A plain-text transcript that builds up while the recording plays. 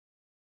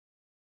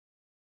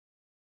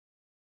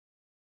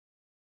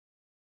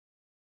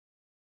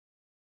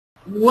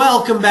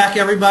Welcome back,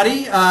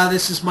 everybody.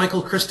 This is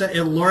Michael, Krista,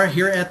 and Laura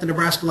here at the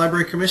Nebraska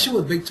Library Commission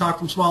with Big Talk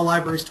from Small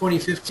Libraries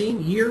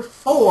 2015, Year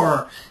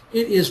 4.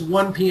 It is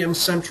 1 p.m.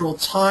 Central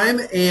Time,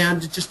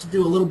 and just to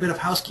do a little bit of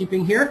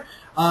housekeeping here,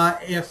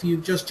 if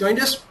you've just joined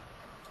us,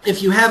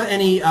 if you have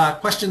any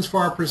questions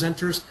for our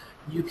presenters,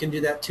 you can do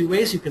that two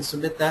ways. You can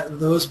submit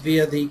those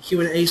via the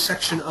Q&A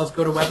section of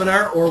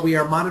GoToWebinar, or we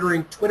are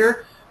monitoring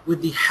Twitter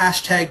with the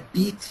hashtag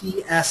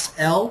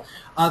BTSL.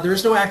 There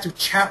is no active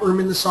chat room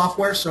in the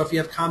software, so if you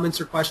have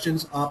comments or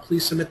questions,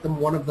 please submit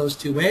them one of those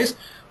two ways.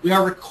 We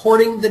are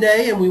recording the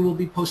day, and we will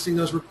be posting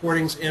those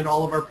recordings and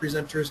all of our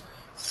presenters'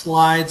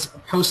 slides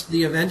post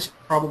the event,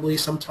 probably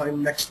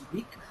sometime next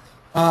week.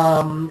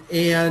 That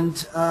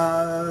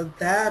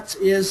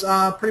is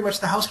pretty much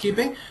the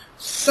housekeeping.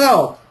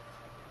 So,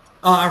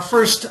 our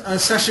first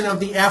session of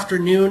the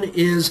afternoon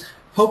is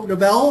Hope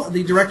Nobel,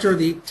 the director of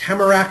the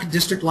Tamarack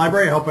District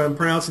Library. I hope I'm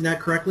pronouncing that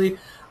correctly.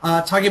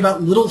 Talking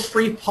about Little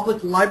Free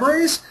Public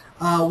Libraries.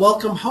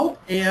 Welcome, Hope,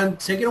 and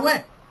take it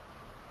away.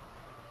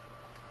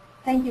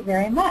 Thank you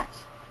very much.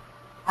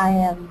 I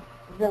am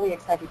really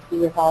excited to be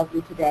with all of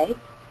you today,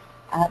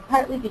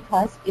 partly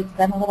because it's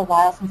been a little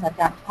while since I've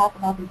gotten to talk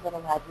about these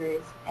little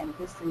libraries, and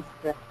this is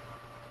the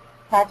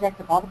project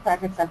of all the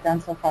projects I've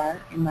done so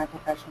far in my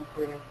professional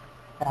career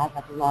that I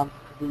have loved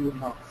the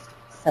most.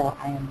 So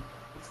I am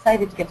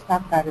excited to get to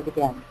talk about it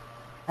again.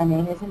 My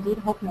name is indeed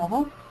Hope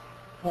Nobel,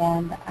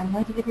 and I'm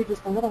going to give you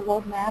just a little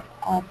roadmap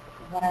of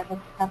what I will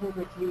cover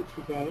with you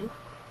today.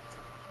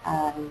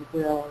 I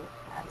will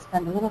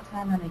spend a little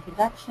time on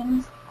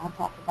introductions. I'll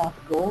talk about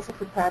the goals of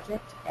the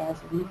project as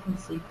we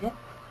conceived it.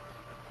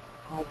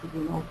 I'll give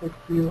you an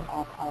overview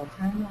of our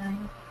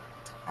timeline,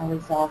 our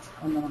results,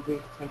 and then a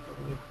brief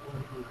takeaway for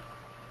you.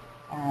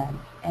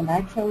 And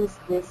I chose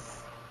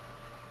this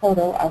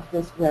photo of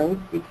this road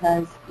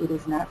because it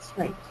is not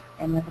straight.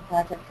 And with a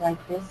project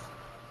like this,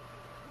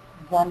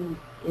 one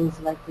is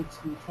likely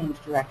to change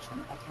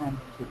direction a time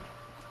or two.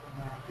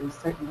 We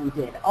certainly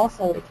did.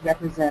 Also, it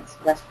represents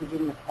West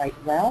Virginia quite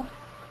well.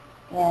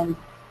 And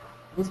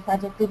this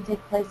project did take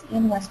place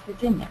in West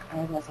Virginia.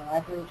 I was a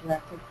library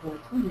director for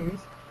 2 years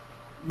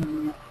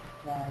in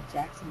the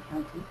Jackson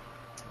County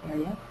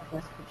area of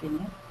West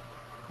Virginia,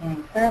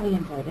 and thoroughly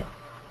enjoyed it.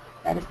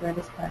 That is where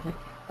this project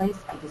took place.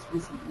 I just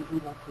recently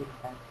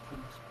relocated back to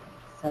Michigan.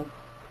 So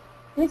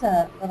here's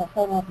a little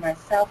photo of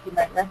myself. You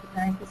might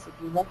recognize this if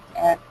you looked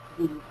at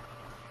the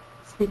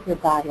speaker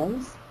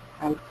bios.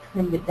 I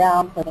trimmed it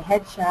down for the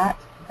headshot,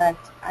 but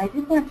I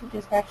did want to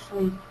just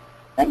actually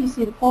let you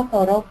see the full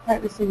photo,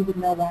 partly so you would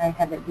know why I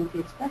had that goofy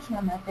expression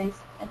on my face,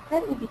 and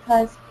partly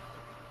because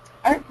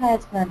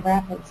ArtPads Grand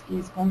Rapids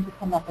is going to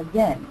come up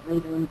again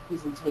later in the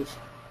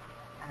presentation.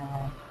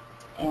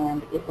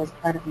 And it was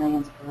part of my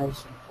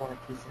inspiration for a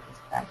piece of this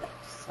project,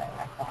 so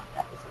I thought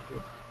that was a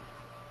good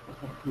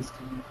piece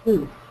to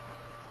include.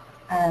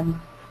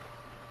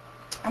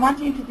 I want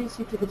to introduce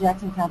you to the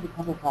Jackson County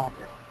Public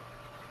Library.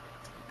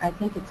 I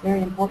think it's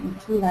very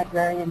important to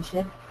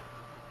librarianship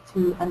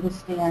to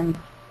understand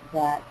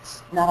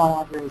that not all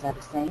libraries are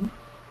the same,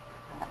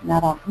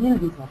 not all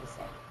communities are the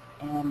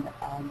same, and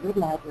a good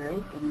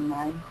library, in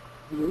my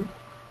view,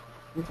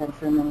 which I'm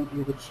sure many of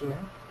you would share,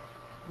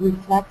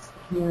 reflects the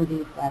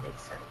community that it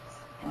serves.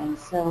 And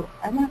so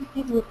I want to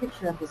give you a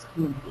picture of this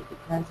community,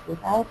 because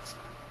without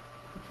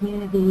the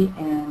community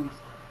and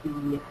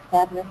the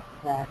fabric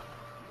that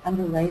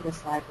underlay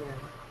this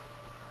library,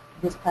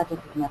 this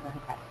project would never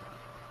have happened.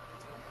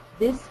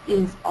 This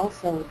is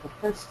also the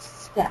first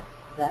step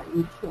that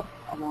we took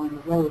along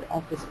the road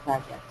of this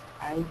project.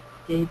 I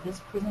gave this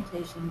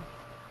presentation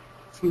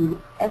to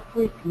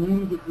every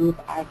community group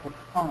I could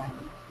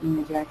find in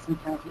the Jackson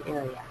County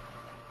area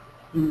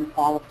in the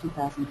fall of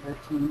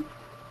 2013.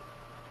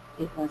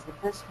 It was the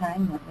first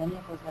time that many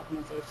of those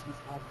organizations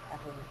had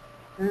ever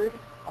heard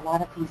a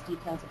lot of these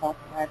details about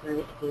the library.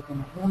 It gave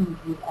them a whole new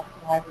view of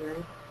the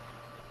library,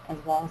 as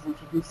well as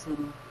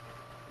introducing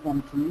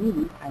them to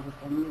me. I was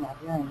their new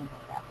librarian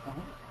at that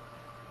point.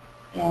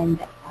 And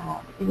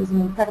it was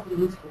an incredibly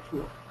useful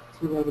tool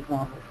to lay the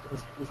groundwork for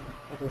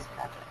this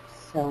project.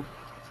 So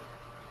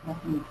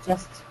let me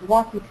just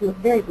walk you through it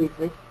very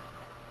briefly.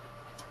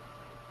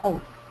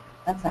 Oh,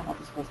 that's not what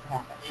was supposed to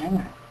happen. Hang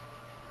on.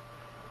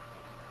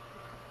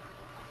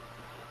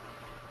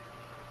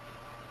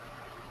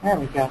 There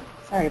we go.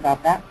 Sorry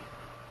about that.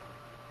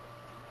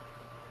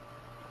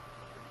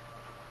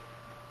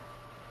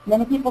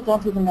 Many people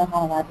don't even know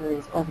how a library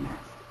is organized.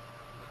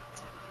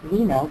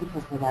 We know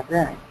because we're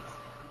librarians,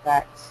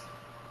 but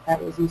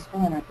that was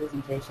useful in our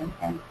presentation.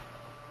 And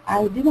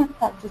I do want to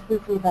talk just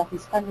briefly about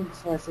these funding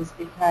sources,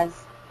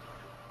 because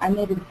I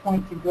made it a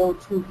point to go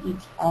to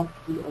each of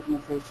the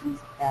organizations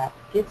that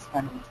gives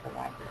funding to the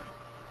library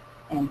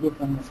and give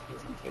them this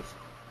presentation.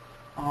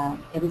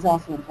 It is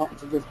also important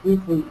to just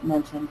briefly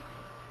mention,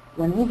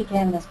 when we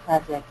began this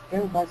project,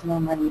 there was no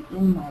money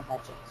in my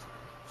budget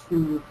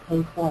to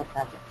pay for a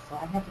project. So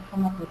I had to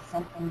come up with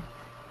something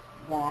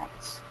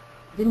that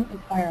didn't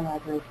require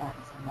library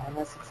funds, and I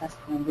was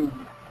successful in doing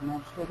that. And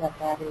I'm sure that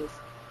that is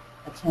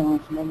a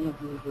challenge many of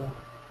you will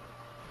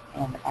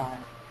and are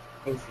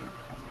facing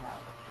as well.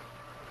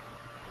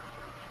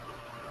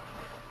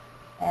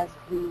 As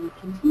we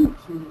continue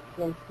to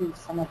go through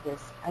some of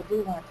this, I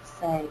do want to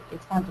say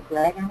it's fun to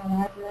brag on the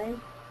library.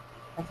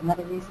 That's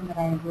another reason that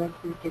I enjoyed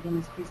giving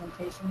this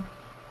presentation.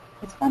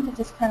 It's fun to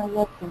just kind of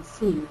look and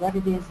see what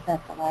it is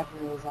that the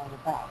library is all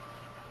about,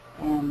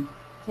 and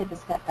take a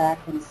step back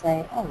and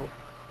say, oh,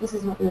 this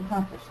is what we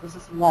accomplished. This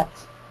is what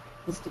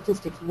the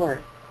statistics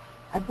were.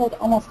 I pulled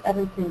almost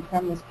everything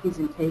from this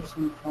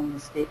presentation from the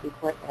state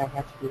report that I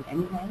had to do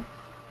anyway.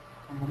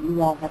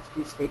 You all have to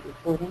do state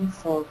reporting,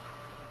 so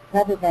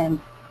rather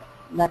than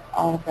let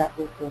all of that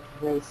work go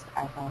to waste,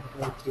 I found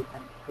a way to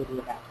kind of pretty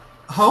about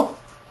it. Hope?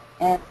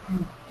 And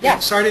yeah.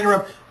 Sorry to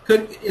interrupt.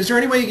 Is there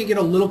any way you could get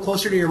a little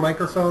closer to your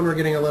microphone? Or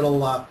getting a little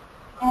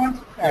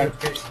sorry.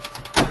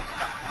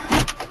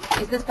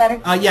 Is this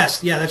better?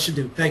 Yes. Yeah, that should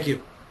do. Thank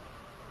you.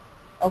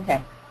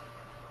 Okay.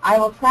 I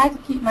will try to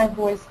keep my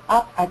voice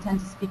up. I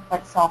tend to speak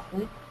quite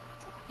softly.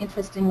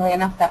 Interestingly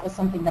enough, that was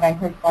something that I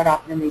heard quite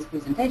often in these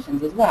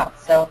presentations as well.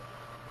 So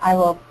I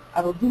will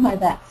do my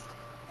best.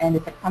 And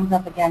if it comes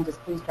up again, just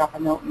please drop a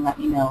note and let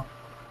me know.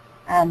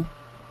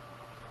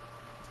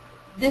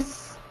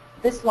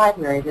 This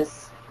library,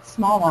 this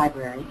small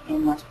library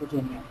in West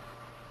Virginia,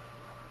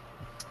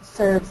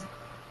 serves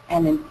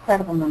an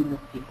incredible number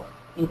of people.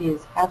 It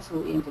is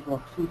absolutely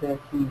integral to the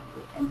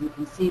community, and you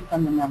can see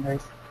from the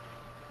numbers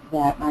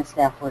that my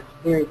staff worked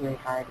very, very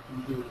hard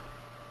indeed.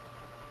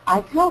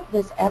 I count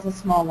this as a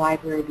small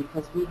library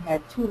because we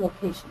had two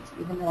locations.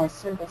 Even though our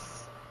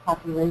service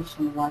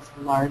population was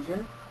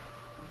larger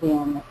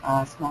than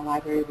a small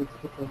library we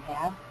typically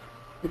have,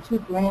 the two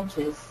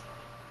branches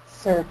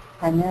served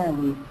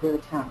primarily their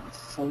towns.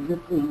 So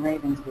Ripley and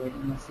Ravenswood,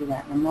 and you'll see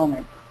that in a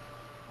moment,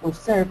 were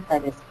served by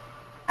this.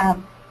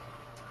 And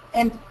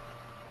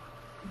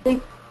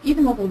they,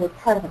 even though they were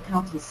part of a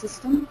county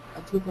system,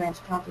 a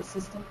two-branch county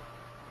system,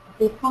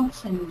 they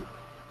functioned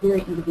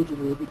very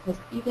individually because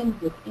even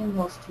within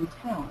those two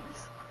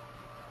towns,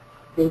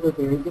 they were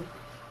very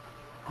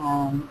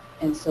different.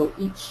 And so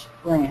each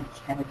branch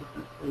had a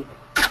different flavor.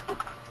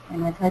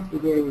 And I tried to be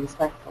very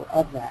respectful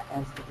of that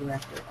as the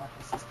director of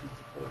the systems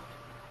support.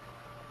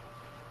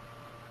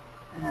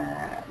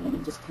 Let me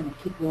just kind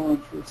of keep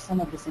rolling through some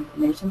of this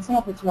information. Some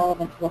of it's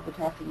relevant to what we're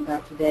talking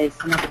about today,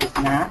 some of it is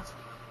not.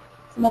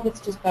 Some of it's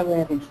just by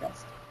way of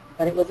interest.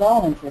 But it was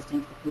all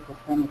interesting to people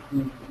from the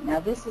community. Now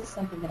this is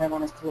something that I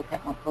want us to look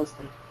at more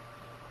closely.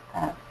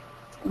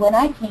 When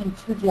I came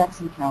to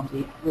Jackson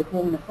County,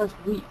 within the first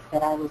week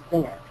that I was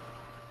there,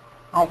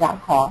 I got a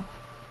call.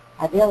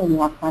 I barely knew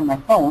how to find my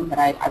phone, but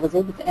I was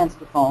able to answer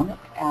the phone.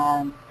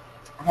 I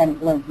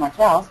hadn't learned much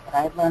else, but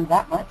I had learned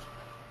that much.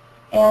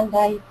 And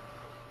I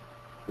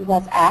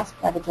was asked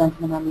by the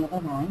gentleman on the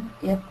other line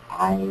if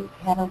I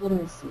had a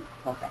literacy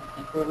program,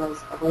 if there was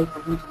a way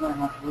for him to learn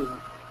how to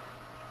read.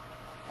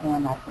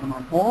 And I put him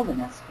on hold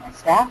and asked my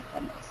staff,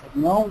 and they said,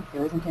 no,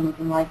 there isn't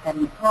anything like that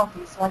in the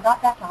county. So I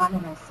got back on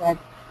and I said,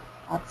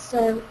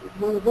 sir,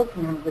 we're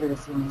working on a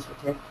literacy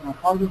initiative. Can I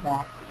call you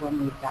back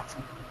when we've got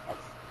something in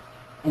place?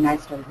 And I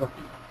started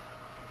working on it.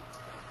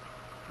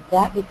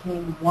 That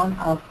became one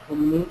of the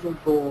major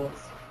goals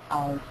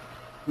of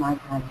my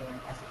time there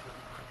as a teacher.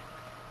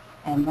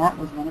 And that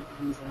was one of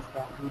the reasons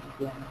that we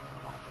began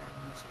the library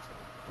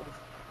initiative.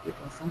 It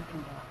was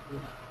something that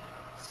would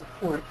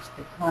support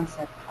the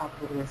concept of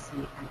literacy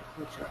and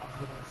the culture of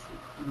literacy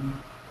in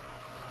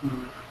the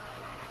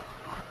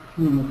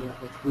community of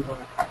which we were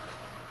a part.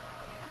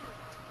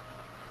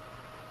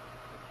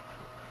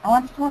 I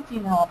want to talk to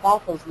you now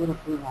about those little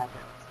free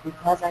libraries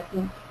because I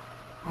think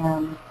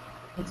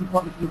it's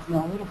important for you to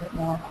know a little bit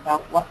more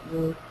about what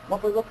we're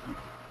looking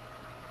at.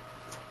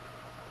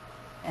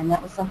 And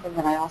that was something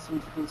that I also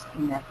introduced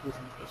in that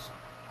presentation.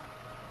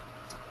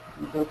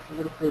 I'm going to go to the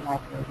Little Free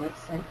Library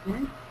website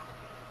here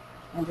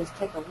and just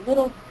take a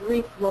little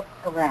brief look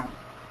around.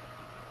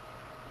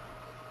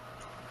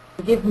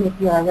 Forgive me if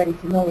you're already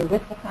familiar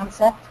with the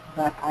concept,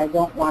 but I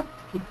don't want to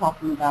keep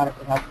talking about it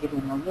without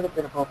giving a little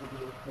bit of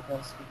overview for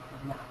those who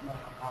do not know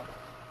about it.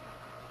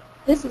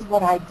 This is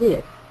what I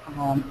did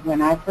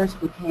when I first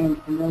became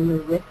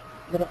familiar with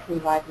Little Free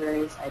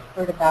Libraries. I'd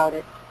heard about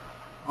it,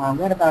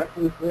 read about it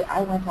briefly.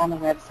 I went on the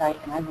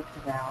website and I looked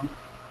around.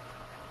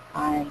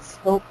 I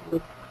spoke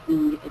with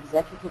the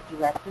executive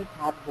director,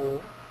 Todd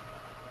Bull,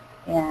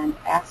 and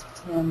asked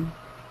him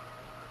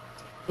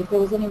if there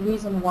was any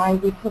reason why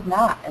we could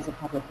not, as a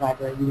public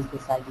library, use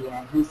this idea.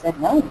 And he said,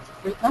 no, it's a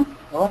free country,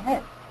 go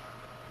ahead.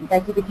 In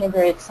fact, he became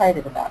very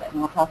excited about it,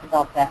 and I'll talk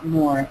about that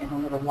more in a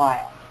little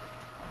while.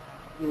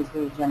 He was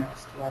very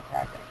generous to our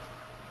project.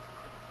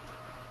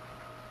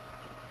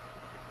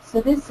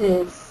 So this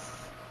is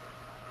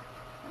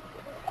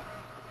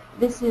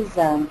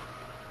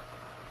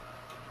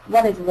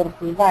what is a Little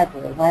Free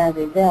Library? Why are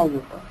they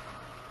valuable?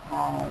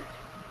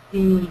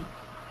 The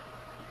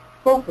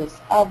focus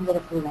of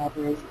Little Free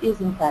Libraries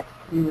is, in fact,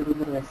 community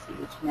literacy,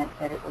 which meant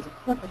that it was a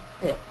perfect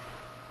fit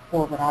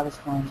for what I was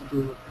trying to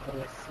do with the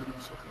Literacy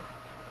Initiative.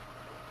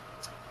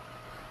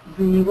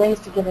 the ways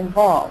to get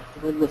involved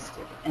were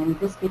listed, and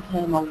this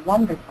became a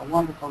wonderful,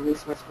 wonderful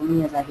resource for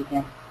me as I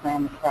began to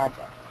plan the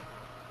project.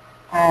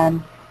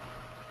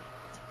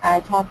 I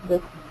talked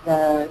with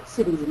the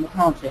cities in the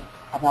township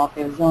about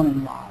their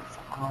zoning laws.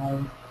 I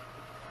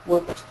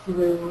worked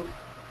through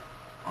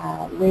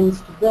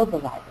ways to build the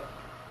library.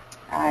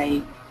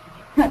 I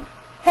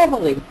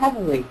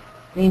heavily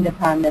leaned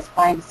upon this,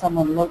 find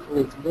someone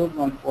locally to build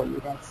one for you,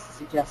 that's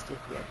suggested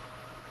here.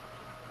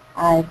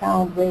 I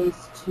found ways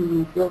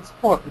to build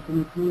support within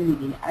the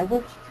community. I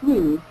worked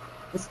through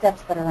the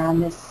steps that are on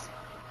this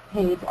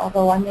page,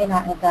 although I may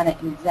not have done it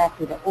in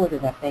exactly the order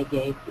that they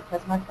gave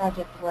because my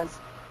project was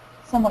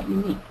somewhat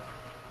unique.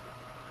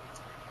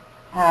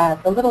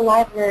 The little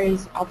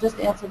libraries, I'll just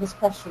answer this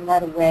question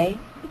right away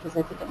because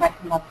I think it might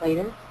come up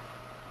later,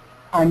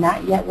 are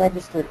not yet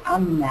registered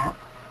on the map,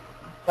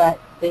 but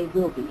they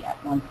will be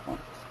at one point.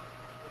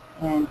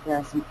 And there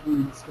are some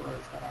community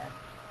stories that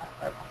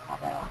are how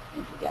that all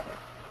came together.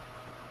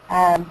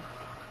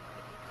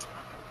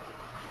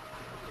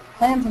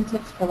 Plans and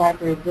Tips for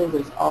Library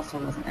Builders also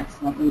was an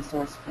excellent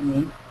resource for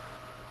me.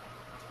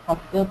 How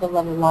to build the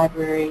level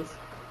libraries,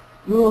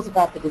 rules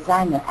about the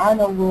design. There are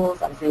no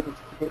rules. I was able to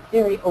keep it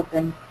very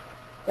open.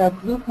 There are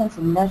blueprints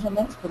and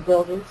measurements for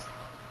builders.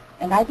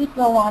 And I did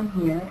go on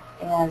here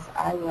as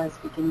I was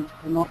beginning to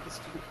promote this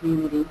to the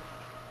community,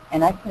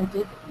 and I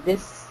printed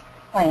this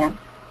plan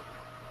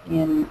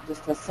in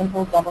just a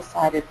simple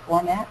double-sided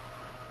format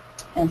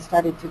and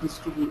started to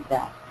distribute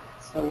that.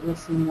 So we'll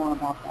see more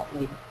about that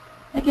later.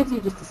 That gives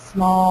you just a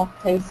small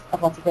taste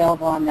of what's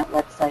available on that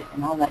website,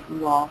 and I'll let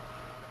you all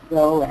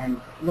go and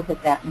look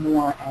at that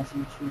more as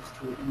you choose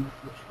to in the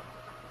future.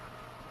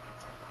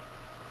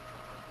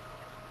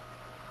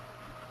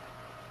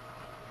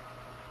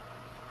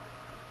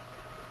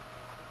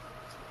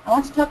 I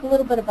want to talk a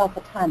little bit about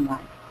the timeline.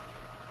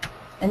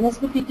 And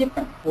this would be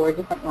different for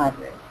different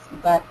libraries,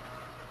 but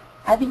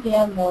I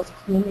began those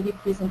community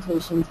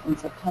presentations in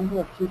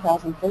September of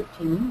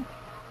 2013.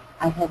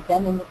 I had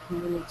been in the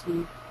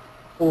community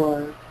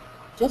for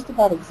just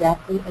about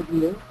exactly a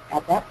year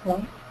at that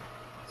point.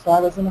 So I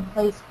was in a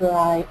place where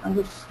I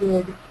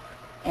understood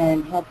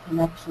and had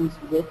connections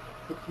with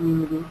the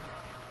community.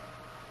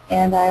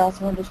 And I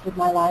also understood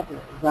my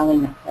library well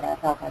enough that I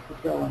felt I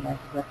could go and I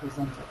could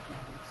represent it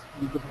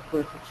and give a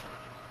portraiture.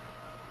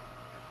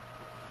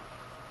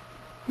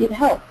 It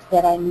helped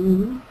that I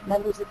knew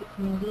members of the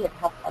community. It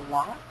helped a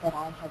lot that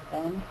I had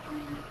been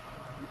and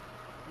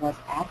was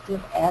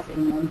active as a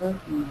member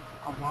in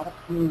a lot of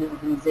community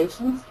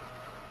organizations.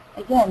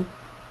 Again,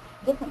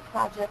 different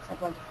projects are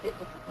going to fit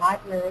different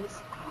libraries.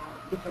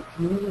 Different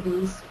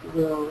communities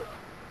will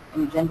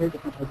engender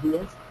different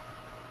ideas.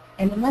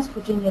 And in West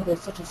Virginia,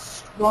 there's such a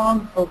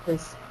strong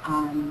focus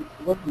on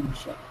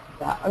workmanship.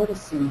 The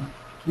artisan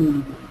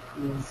community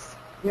is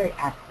very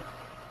active,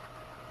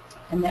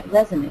 and that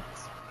resonates.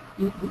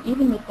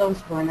 Even with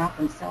those who are not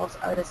themselves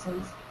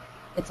artisans,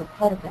 it's a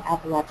part of the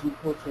Appalachian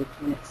culture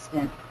to an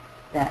extent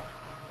that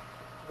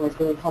was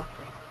very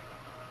helpful.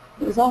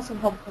 It was also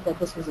helpful that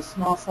this was a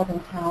small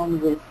southern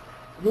town with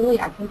really,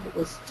 I think it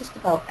was just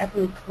about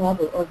every club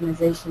or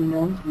organization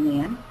known to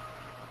man.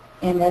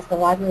 And as the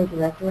library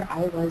director,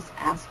 I was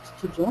asked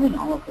to join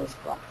all of those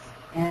clubs.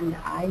 And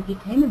I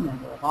became a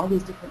member of all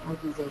these different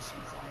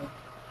organizations. I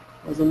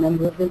was a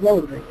member of the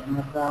Rotary and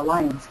of the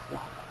Lions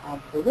Club, of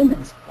the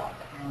Women's Club,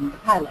 and the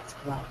Pilots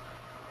Club.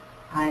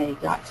 I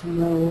got to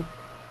know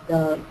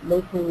the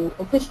local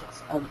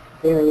officials of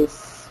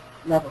various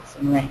levels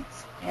and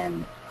ranks.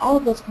 And all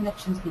of those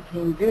connections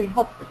became very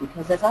helpful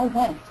because as I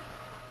went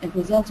and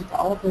presented to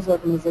all of those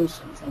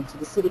organizations and to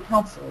the city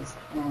councils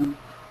and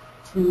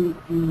to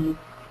the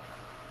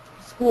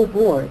school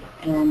board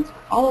and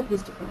all of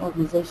these different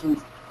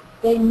organizations,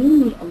 they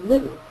knew me a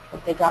little,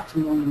 but they got to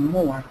know me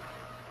more.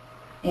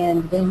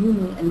 And they knew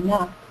me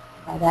enough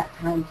by that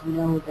time to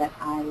know that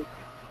I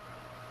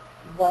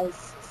was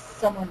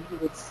someone who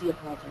would see a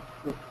project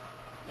through.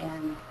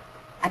 And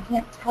I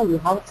can't tell you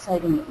how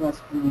exciting it was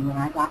for me when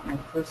I got my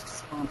first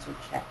sponsor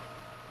check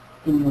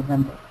in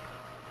November.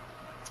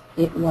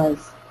 It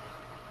was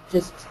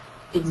just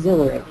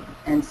exhilarating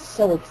and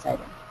so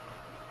exciting.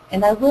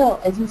 And I will,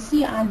 as you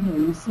see on here,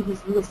 you see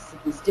these lists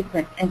of these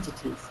different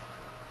entities.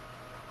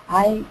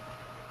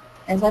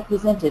 As I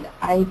presented,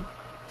 I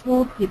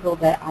told people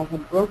that I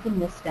had broken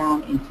this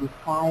down into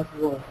 5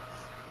 roles.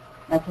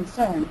 My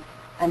concern,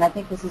 and I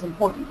think this is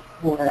important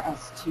for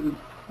us to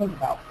think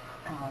about,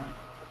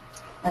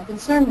 my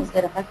concern was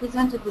that if I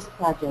presented this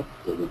project,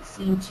 it would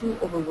seem too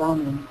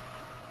overwhelming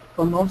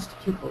for most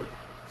people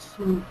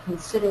to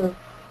consider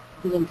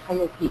the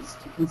entire piece,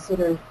 to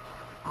consider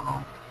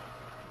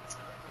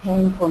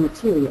paying for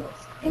materials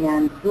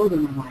and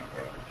building a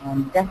library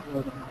and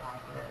decorating a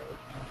library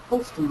and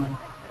hosting a library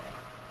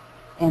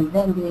and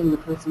then being the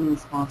person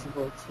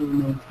responsible to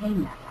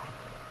maintain that library.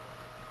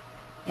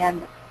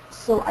 And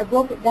so I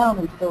broke it down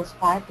into those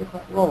 5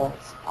 different roles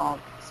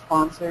of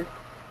sponsor,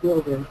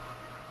 builder,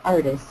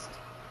 artist,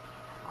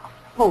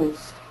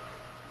 host,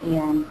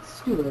 and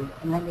steward,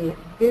 and I made it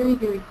very,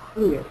 very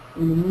clear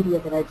in the media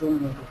that I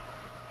generated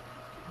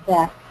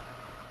that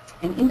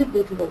an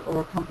individual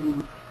or a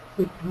company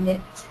could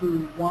commit to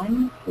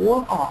one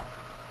or all,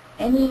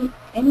 any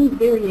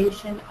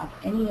variation of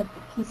any of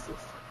the pieces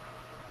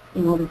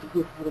in order to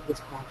be a part of this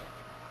project.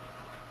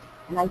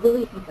 And I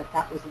really think that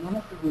that was one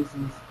of the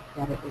reasons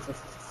that it was as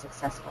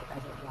successful as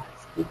it was,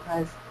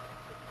 because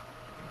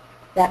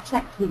that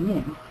check came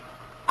in.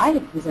 I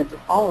had presented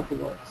all of the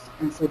works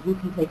and said, you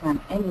can take on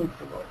any of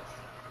the works.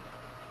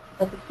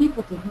 But the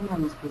people to whom I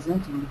was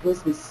presenting, the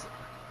business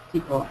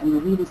people and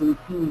the leaders in the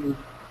community,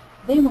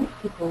 they weren't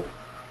people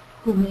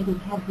who maybe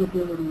had the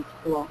ability to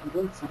go out and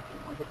build something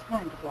or the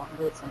time to go out and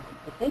build something,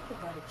 but they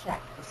could write a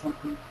check for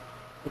something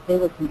that they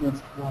were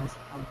convinced was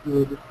a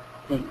good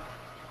thing.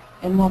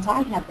 And once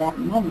I had that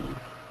money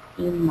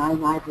in my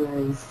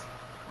library's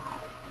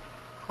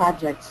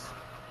projects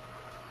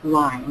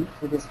line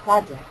for this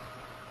project,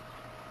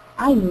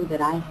 I knew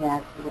that I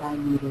had what I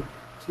needed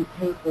to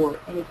pay for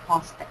any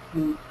costs that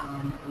came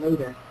on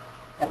later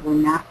that were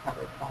not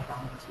covered by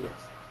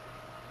volunteers.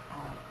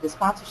 The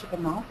sponsorship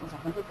amount was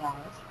 $100,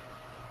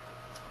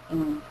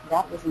 and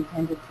that was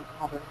intended to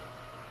cover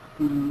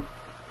the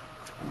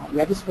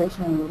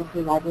registration on the Little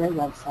Free Library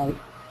website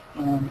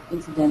and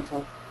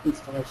incidental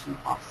installation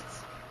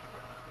costs.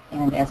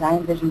 And as I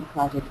envisioned the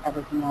project,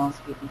 everything else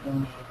would be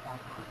donated by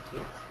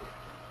volunteers.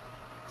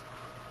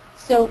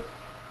 So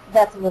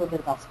that's a little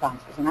bit about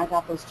sponsors, and I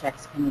got those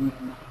checks coming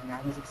in, and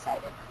I was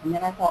excited. And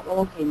then I thought,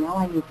 well, okay, now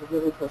I need to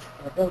really push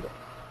for a building.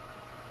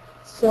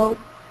 So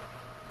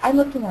I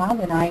looked around,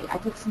 and I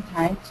took some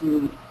time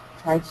to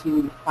try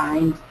to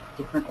find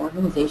different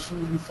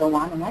organizations and so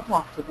on, and I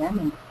talked to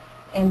them,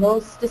 and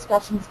those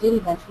discussions did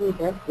eventually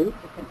bear fruit.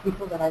 Different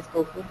people that I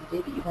spoke with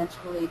did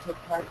eventually take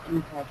part in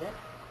the project.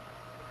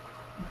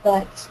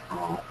 But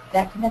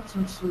that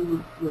connection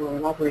to your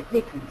library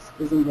patrons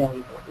is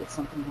invaluable with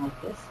something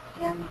like this.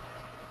 And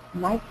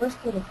my first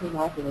Little Free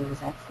Library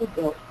was actually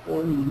built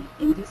for me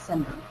in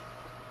December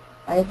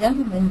by a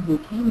gentleman who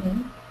came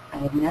in. I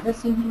had never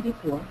seen him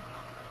before.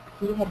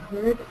 He had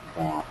heard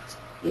that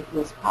it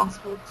was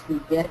possible to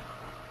get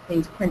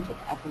things printed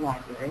at the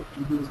library,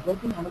 and he was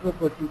working on a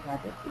woodworking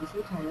project. He was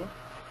retired.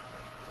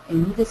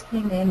 And he just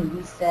came in and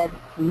he said,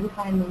 can you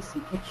find me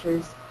some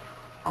pictures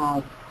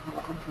of,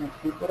 I'm trying to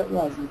think what it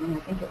was even. I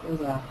think it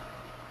was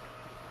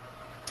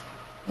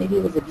maybe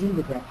it was a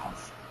gingerbread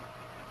house.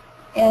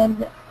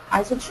 And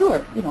I said,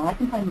 sure, I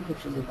can find you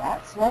pictures of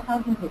that. So I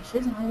found him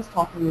pictures, and I was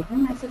talking with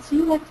him. I said, so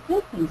you like to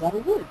build things out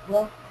of wood.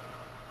 Well,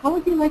 how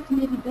would you like to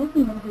maybe build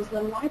me one of these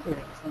little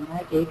libraries? And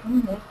I gave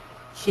him the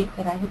sheet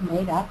that I had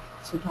made up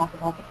to talk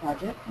about the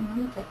project, and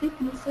he looked at it,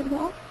 and he said,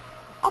 well,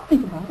 I'll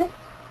think about it.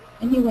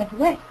 And he went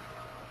away.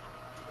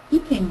 He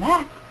came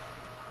back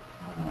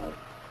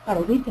about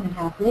a week and a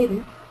half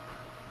later,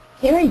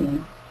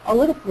 carrying a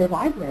Little Free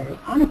Library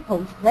on a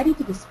post ready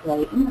to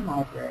display in the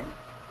library.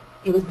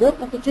 It was built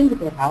like a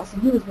gingerbread house,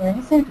 and he was wearing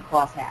a Santa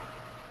Claus hat.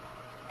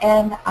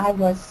 And I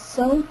was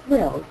so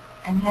thrilled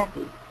and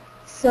happy.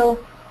 So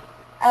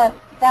that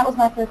was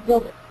my first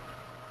builder.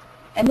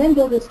 And then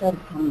builders started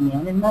coming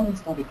in, and money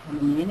started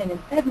coming in, and in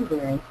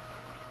February,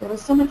 there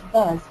was so much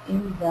buzz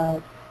in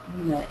the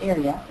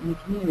area, in the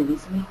community,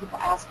 so many people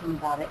asking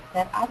about it,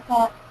 that I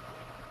thought,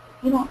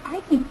 I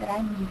think that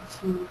I need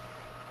to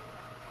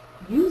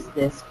use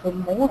this for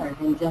more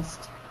than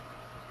just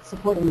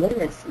supporting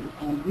literacy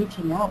and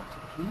reaching out to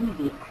the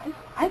community.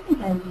 I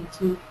think I need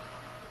to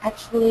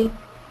actually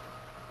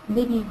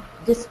maybe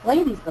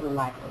display these little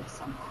libraries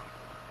somehow.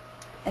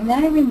 And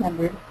then I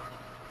remembered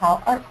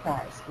how Art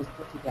Prize was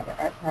put together.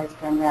 Art Prize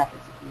Grand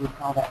Rapids, if you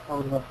recall that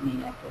photo of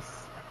me at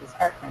this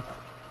art rental.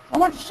 I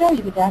want to show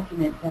you the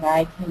document that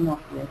I came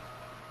up with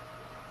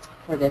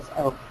for this.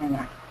 Oh, hang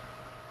on.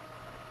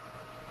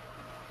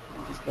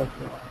 I'll just go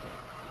through it.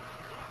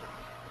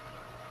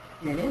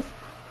 Here it is.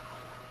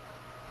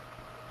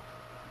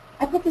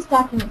 I put this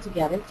document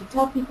together to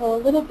tell people a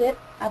little bit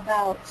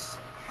about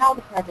how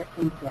the project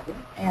came together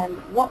and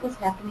what was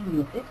happening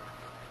with it.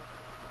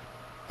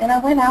 And I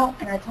went out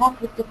and I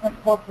talked with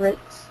different corporate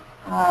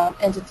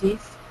entities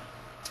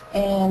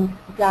and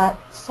got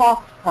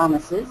soft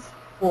promises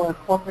for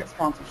corporate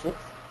sponsorships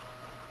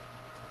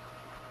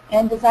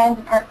and designed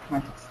an art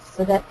contest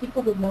so that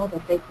people would know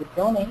that they could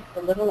donate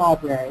the little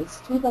libraries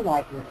to the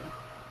library,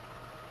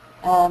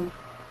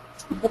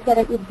 but that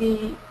it would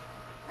be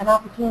an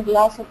opportunity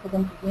also for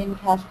them to win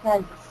cash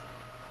prizes.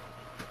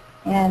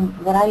 And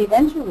what I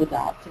eventually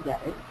got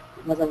together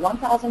was a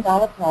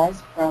 $1,000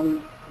 prize from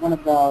one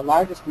of the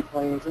largest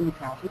employers in the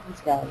county, from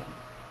Scallion,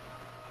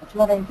 a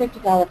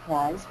 $250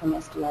 prize from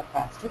SDR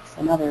Plastics,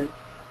 another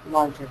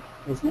larger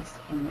business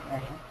in the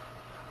area,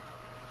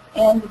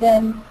 and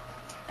then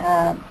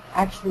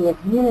actually a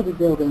community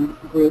building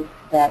group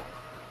that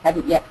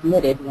hadn't yet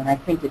committed when I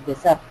printed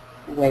this up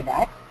way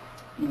back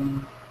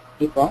in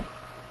April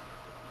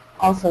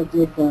also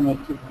did donate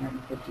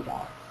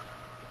 $250.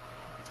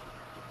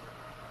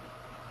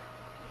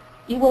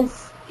 It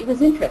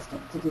was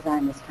interesting to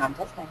design this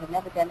contest. I had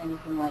never done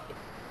anything like it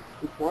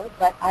before,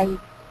 but I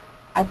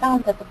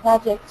found that the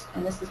project,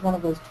 and this is one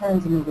of those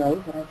turns in the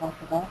road that I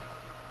talked about,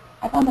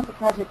 I found that the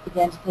project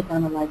began to take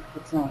on a life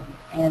of its own,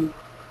 and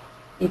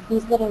if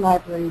these little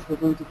libraries were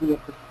going to be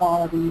of the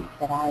quality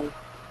that I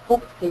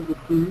hoped they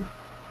would be,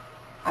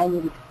 I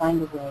needed to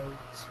find a way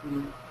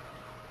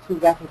to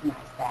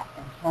recognize that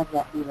and have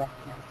that be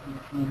recognized in the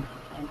community.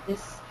 And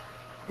this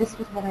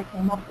was what I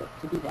came up with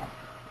to do that.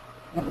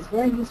 And it was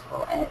very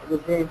useful, and it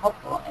was very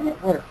helpful, and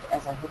it worked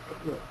as I hoped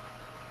it would.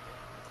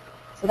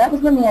 So that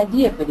was when the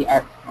idea for the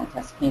art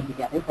contest came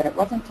together, but it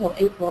wasn't until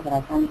April that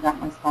I finally got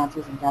my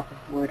sponsors and got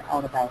the word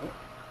out about it.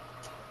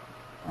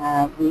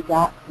 We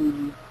got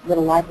the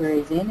little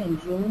libraries in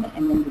June,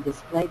 and then we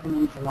displayed them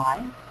in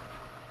July.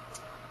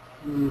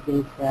 We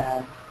gave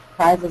the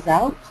prizes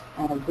out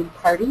at a big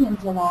party in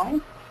July.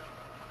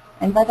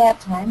 And by that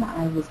time,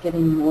 I was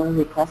getting more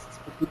requests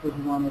for people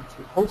who wanted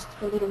to host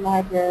the little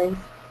libraries,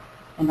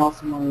 and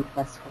also more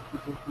requests for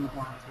people who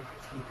wanted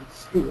to be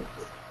stewards.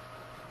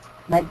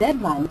 My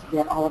deadline to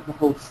get all of the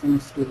hosts and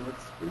the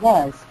stewards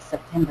was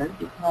September,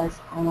 because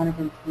I wanted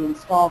them to be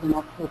installed in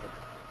October.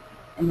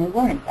 And they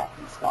were, in fact,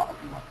 installed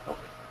in October.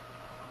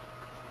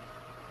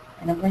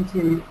 And I'm going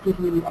to give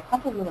you a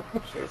couple little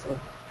pictures of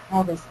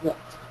how this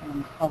looked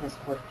and how this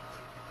worked.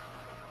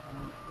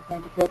 We're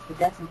going to go to the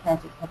Jackson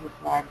County Public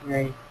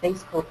Library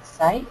Facebook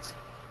site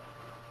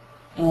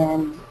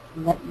and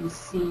let you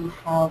see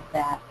how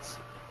that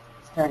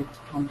started to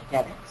come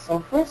together. So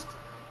first,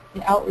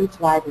 the outreach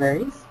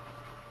libraries.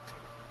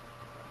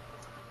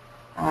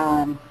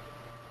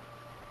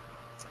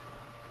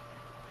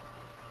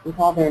 With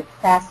all their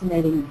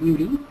fascinating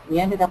beauty, we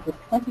ended up with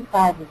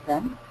 25 of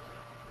them.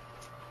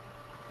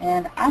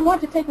 And I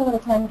want to take a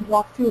little time to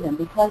walk through them,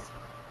 because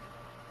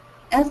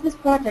as this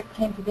project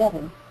came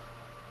together,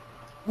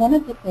 one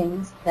of the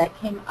things that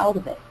came out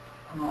of it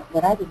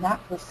that I did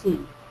not foresee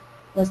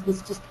was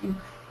this just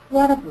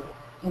incredible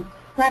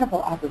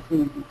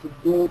opportunity to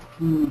build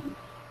community.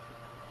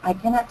 I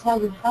cannot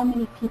tell you how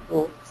many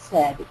people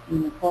said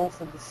in the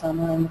course of the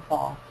summer and the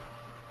fall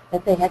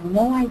that they had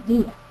no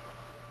idea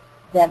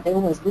that there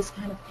was this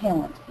kind of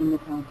talent in the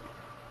county.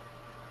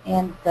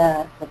 And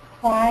the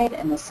pride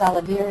and the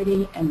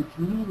solidarity and the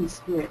community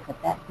spirit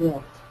that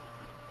built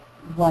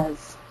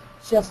was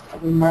just a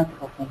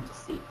remarkable thing to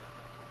see.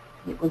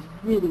 It was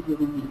really,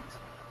 really neat.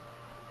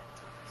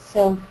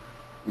 So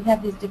we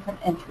have these different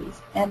entries.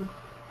 And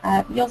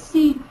you'll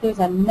see there's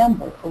a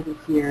number over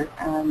here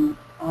on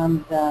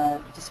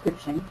the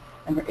description,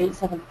 number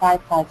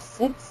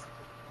 87556.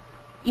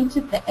 Each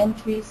of the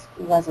entries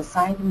was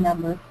assigned a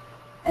number,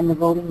 and the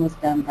voting was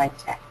done by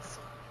text.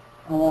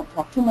 I won't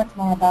talk too much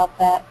more about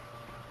that,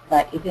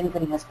 but if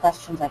anybody has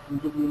questions, I can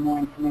give you more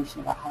information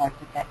about how I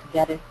put that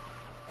together.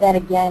 That,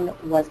 again,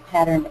 was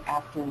patterned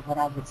after what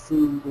I had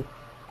seen with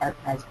Art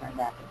Prize Grand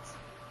Rapids,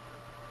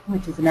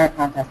 which is an art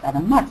contest on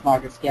a much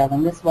larger scale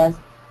than this was,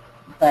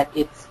 but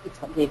it's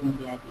what gave me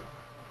the idea.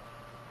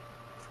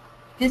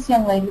 This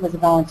young lady was a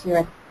volunteer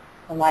at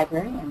the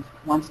library and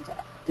wanted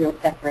to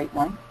decorate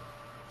one.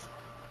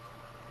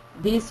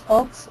 These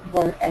folks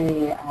were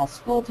a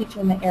school teacher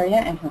in the area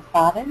and her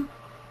father.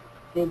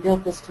 They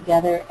built this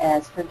together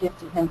as her gift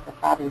to him for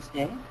Father's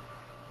Day.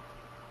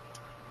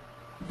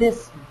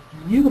 This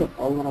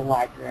beautiful little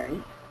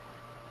library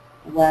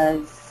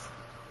was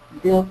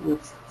built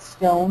with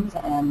stones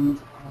and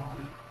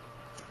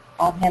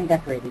all hand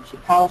decorated. She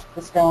polished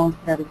the stones,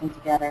 put everything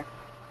together.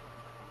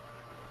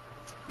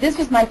 This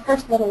was my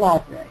first little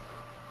library,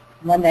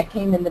 one that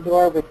came in the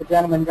door with the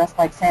gentleman dressed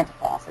like Santa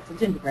Claus. It's a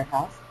gingerbread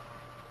house,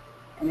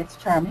 and it's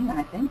charming,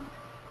 I think.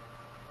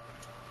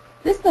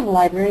 This little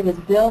library was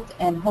built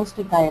and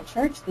hosted by a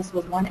church. This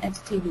was one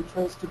entity who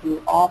chose to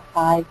do all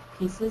 5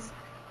 pieces.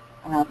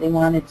 They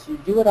wanted to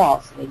do it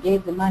all, so they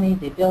gave the money,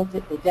 they built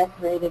it, they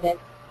decorated it.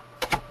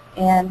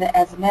 And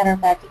as a matter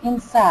of fact,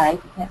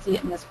 inside, you can't see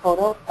it in this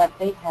photo, but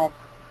they had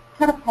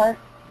cut apart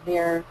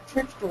their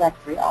church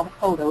directory, all the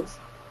photos,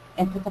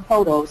 and put the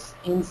photos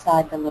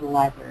inside the little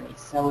library.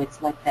 So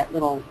it's like that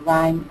little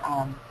rhyme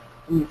from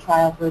your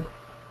childhood.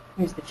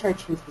 Here's the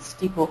church, here's the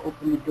steeple,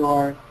 open the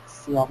door,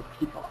 see all the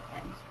people.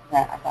 And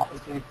that I thought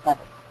was very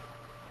clever.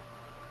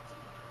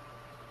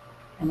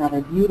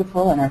 Another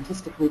beautiful and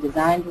artistically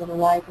designed little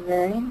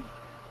library.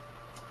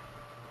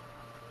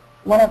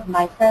 One of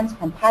my friends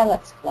from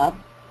Pilots Club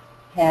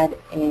had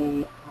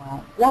a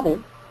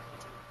brother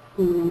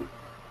who,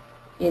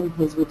 in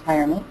his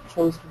retirement,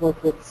 chose to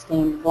work with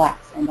stained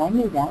glass, and I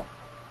knew that.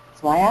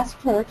 So I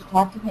asked her to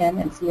talk to him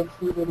and see if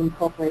he would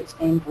incorporate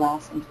stained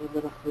glass into a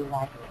little free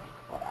library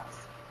for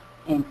us.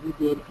 And he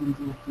did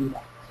indeed do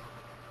that.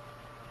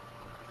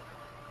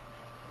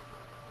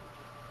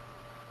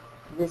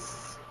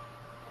 This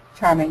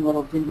charming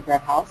little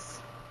gingerbread house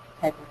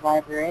type of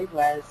library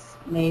was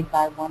made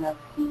by one of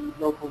the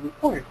local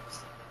reporters,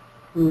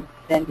 who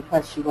then,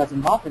 because she was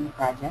involved in the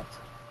project,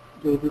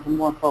 gave even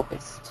more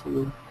focus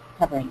to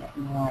covering it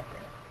in the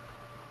library.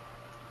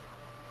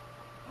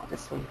 I'll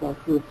just sort of go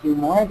through a few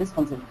more. This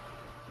one's a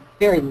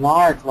very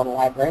large little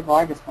library, the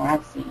largest one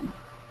I've seen.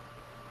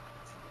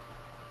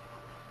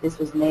 This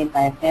was made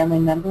by a family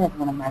member of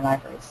one of my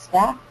library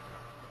staff.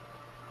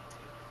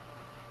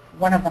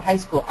 one of the high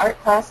school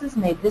art classes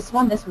made this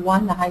one. This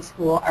won the high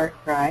school art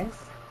prize.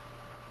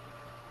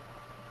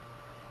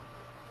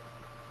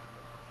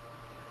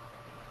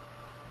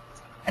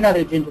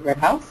 Another gingerbread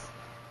house.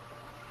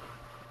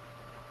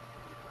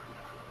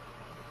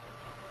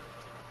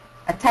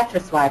 A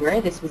Tetris library.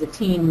 This was a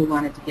teen who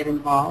wanted to get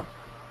involved.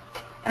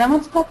 And I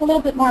want to talk a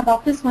little bit more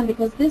about this one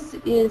because this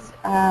is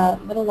a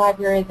little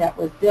library that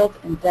was built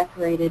and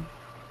decorated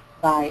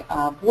by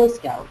a Boy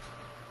Scout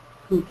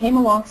who came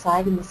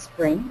alongside in the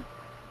spring.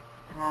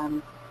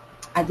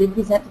 I did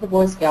present to the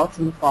Boy Scouts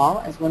in the fall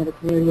as one of the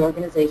community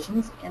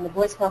organizations, and the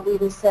Boy Scout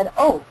leaders said,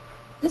 "Oh,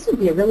 this would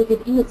be a really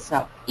good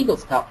Eagle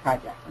Scout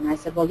project." And I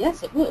said, "Well,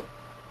 yes, it would."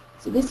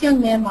 So this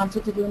young man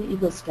wanted to do an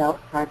Eagle Scout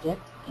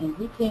project, and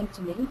he came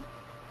to me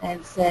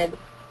and said,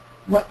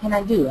 "What can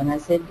I do?" And I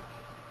said,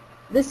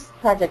 "This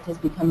project has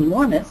become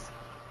enormous,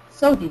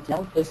 so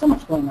detailed, there's so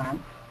much going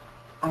on,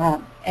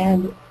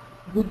 and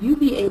would you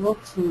be able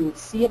to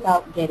see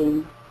about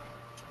getting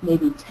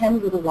maybe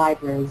 10 little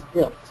libraries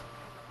built,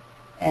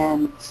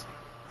 and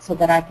so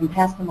that I can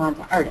pass them on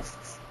to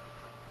artists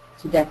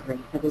to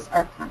decorate for this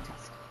art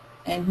contest?"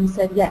 And he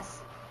said yes.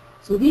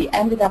 So we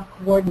ended up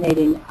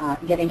coordinating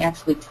getting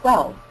actually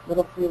 12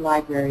 little free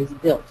libraries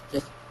built,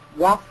 just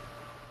rough,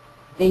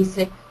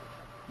 basic,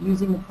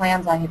 using the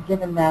plans I had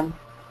given them.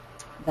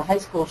 The high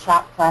school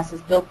shop classes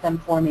built them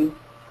for me,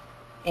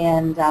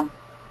 and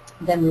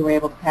then we were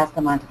able to pass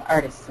them on to the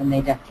artists, and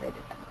they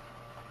decorated them.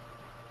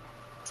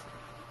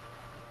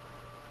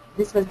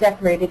 This was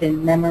decorated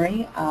in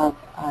memory of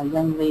a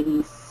young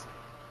lady's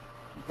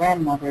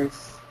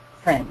grandmother's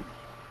friend,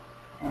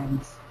 and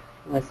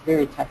was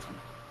very touching.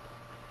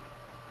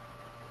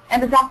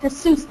 And a Dr.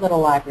 Seuss little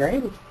library,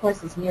 which of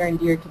course is near and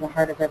dear to the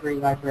heart of every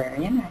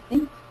librarian, I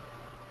think.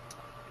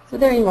 So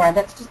there you are.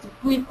 That's just a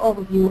brief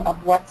overview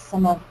of what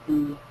some of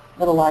the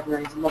little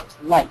libraries looked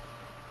like.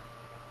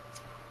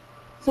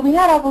 So we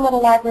had all the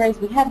little libraries.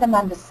 We had them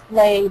on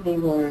display. They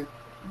were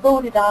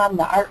voted on.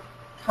 The art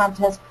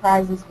contest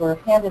prizes were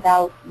handed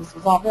out. This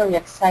was all very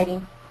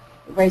exciting.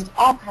 It raised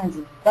all kinds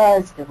of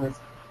buzz. There was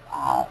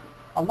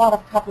a lot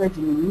of coverage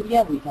in the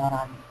media. We got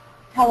on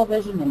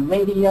television and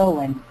radio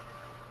and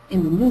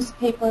in the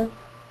newspaper.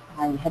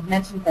 I had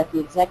mentioned that the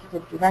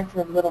executive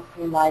director of Little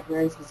Free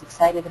Libraries was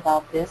excited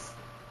about this.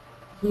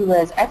 He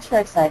was extra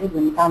excited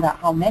when he found out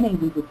how many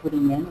we were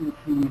putting in the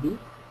community.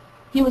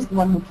 He was the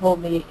one who told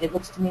me, "It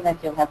looks to me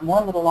like you'll have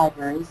more little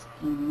libraries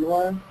in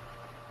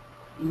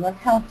your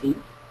county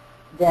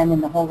than in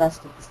the whole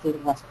rest of the state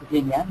of West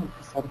Virginia," which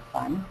was sort of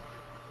fun.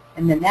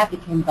 And then that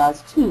became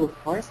buzz too,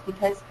 of course,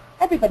 because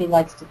everybody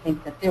likes to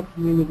think that their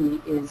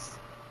community is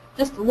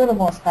just a little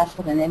more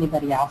special than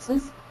anybody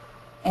else's.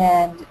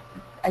 And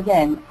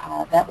again,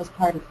 that was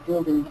part of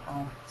building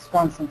a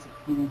strong sense of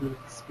community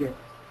spirit.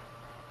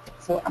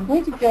 So I'm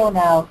going to go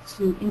now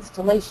to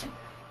installation.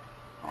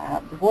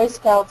 The Boy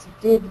Scouts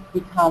did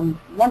become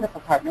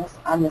wonderful partners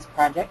on this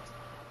project,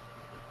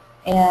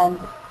 and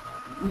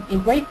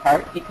in great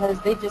part because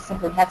they just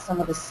simply had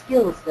some of the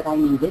skills that I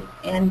needed,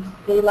 and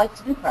they like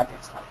to do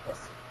projects like this.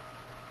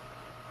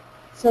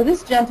 So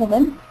this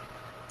gentleman,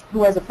 who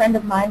was a friend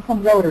of mine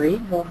from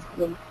Rotary,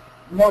 you'll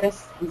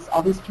notice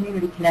all these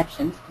community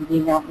connections from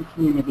being out in the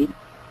community,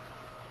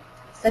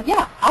 said,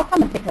 "Yeah, I'll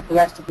come and pick up the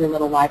rest of your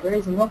little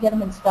libraries, and we'll get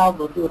them installed.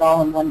 We'll do it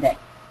all in one day."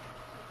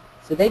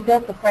 So they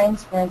built the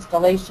frames for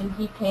installation.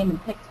 He came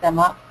and picked them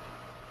up.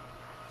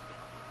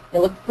 They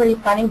looked pretty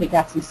funny. We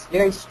got some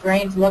very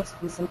strange looks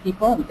from some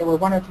people, and there were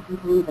one or two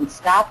people who even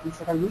stopped and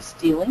said, "Are you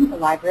stealing the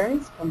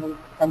libraries from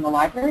the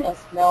library?" I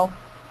said, "No,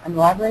 I'm the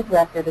library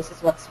director. This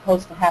is what's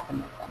supposed to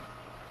happen with them."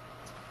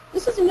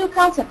 This is a new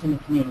concept in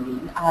the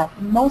community.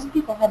 Most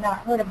people had not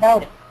heard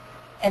about it.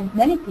 And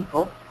many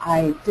people,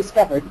 I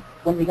discovered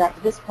when we got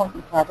to this point in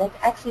the project,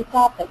 actually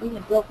thought that we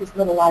had built these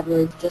little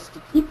libraries just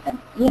to keep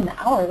them in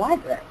our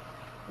library,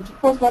 which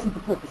of course wasn't the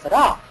purpose at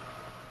all.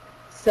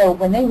 So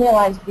when they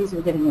realized these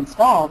were getting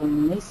installed and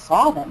when they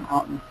saw them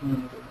out in the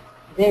community,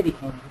 they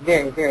became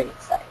very, very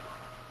excited.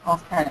 I'll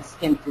kind of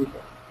skim through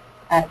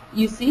this.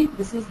 You see,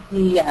 this is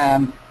the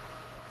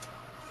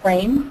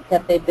frame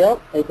that they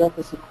built. They built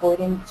this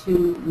according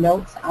to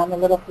notes on the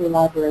Little Free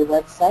Library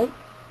website.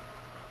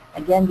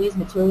 Again, these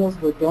materials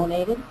were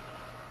donated.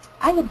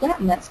 I had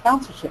gotten that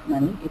sponsorship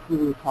money, if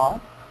you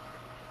recall,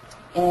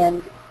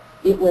 and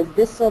it was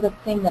this sort of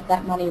thing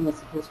that money was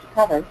supposed to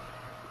cover,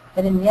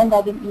 but in the end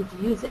I didn't need to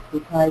use it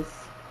because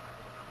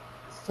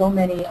so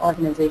many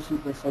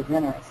organizations were so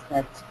generous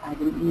that I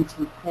didn't need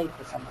to pay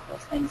for some of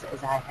those things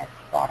as I had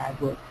thought I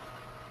would.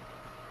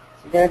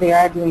 So there they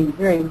are doing a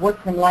very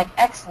workmanlike,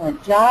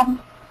 excellent job.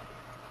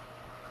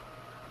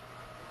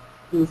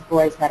 These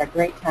boys had a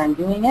great time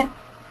doing it.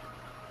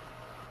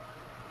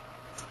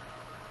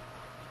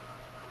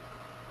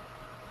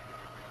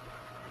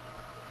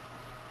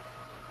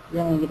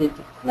 Drilling it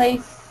into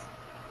place,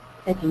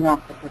 taking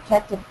off the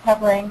protective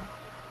covering,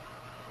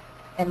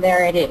 and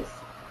there it is.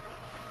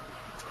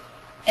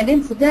 And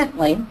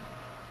incidentally,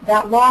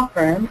 that law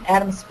firm,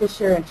 Adams,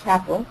 Fisher and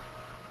Chappell,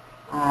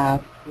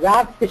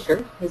 Rob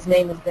Fisher, his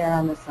name is there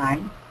on the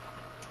sign,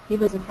 He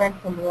was a friend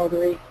from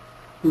Rotary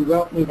who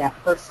wrote me that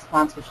first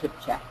sponsorship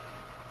check.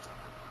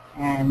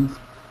 And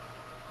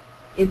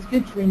it's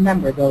good to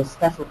remember those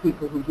special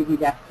people who give you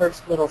that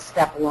first little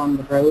step along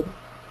the road.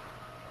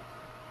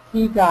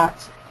 He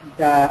got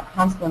the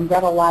Hansel and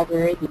Gretel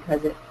Library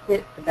because it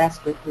fit the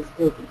best with his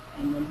vision.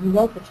 And when he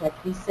wrote the check,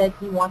 he said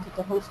he wanted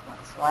to host one,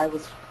 so I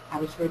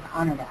was sure to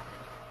honor that.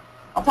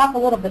 I'll talk a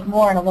little bit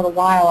more in a little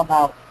while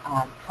about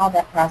how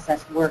that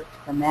process worked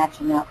for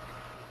matching up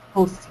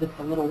hosts with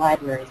the little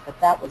libraries, but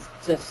that was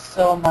just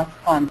so much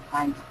fun to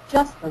find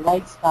just the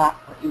right spot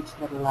for each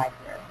little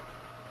library.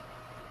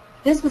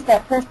 This was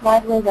that first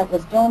library that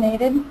was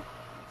donated.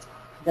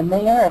 The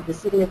mayor of the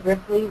city of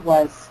Ripley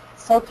was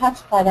so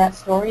touched by that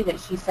story that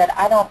she said,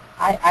 I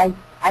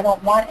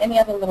don't want any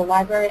other little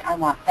library. I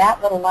want that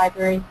little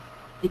library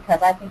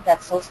because I think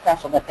that's so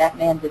special that that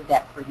man did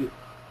that for you.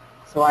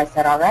 So I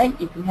said, all right,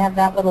 you can have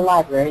that little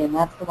library, and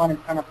that's the one in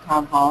front of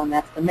Town Hall, and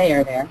that's the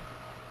mayor there.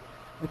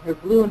 With her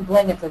blue and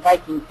bling, it's a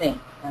Viking thing.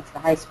 That's the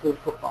high school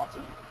football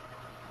team.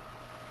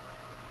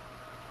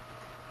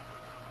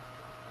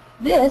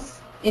 This,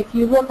 if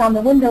you look on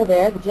the window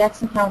there, the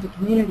Jackson County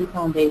Community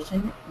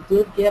Foundation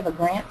did give a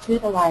grant to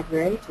the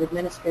library to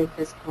administrate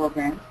this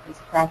program, this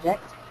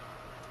project.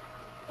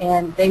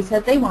 And they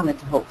said they wanted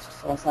to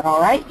host. So I said, all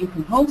right, you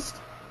can host.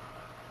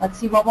 Let's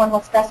see what one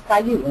looks best by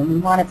you. And we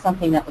wanted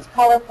something that was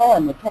colorful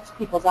and would catch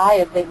people's eye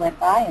as they went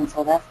by, and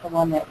so that's the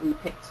one that we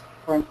picked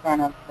for in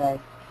front of the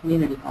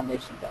Community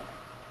Foundation building.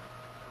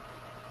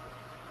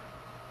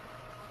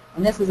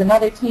 And this is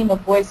another team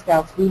of Boy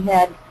Scouts. We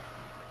had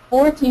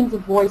 4 teams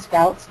of Boy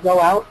Scouts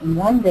go out in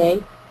one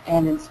day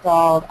and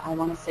installed, I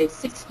want to say,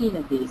 16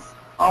 of these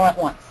all at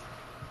once.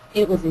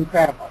 It was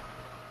incredible.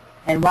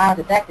 And wow,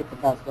 did that get the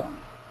buzz going.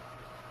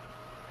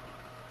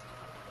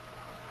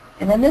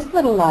 And then this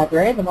little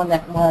library, the one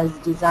that was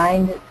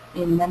designed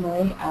in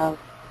memory of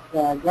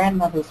the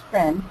grandmother's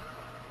friend,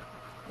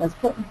 was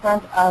put in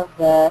front of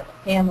the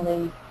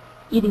family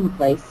eating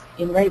place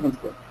in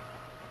Ravenswood.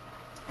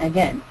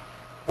 Again,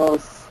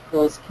 those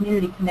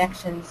community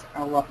connections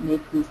are what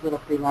make these little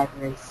free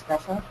libraries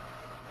special,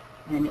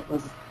 and it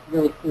was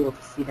really cool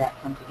to see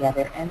that come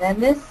together. And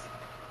then this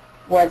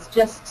was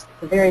just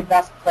the very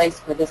best place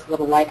for this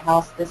little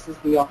lighthouse. This is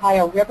the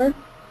Ohio River,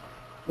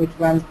 which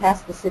runs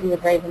past the city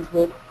of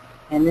Ravenswood,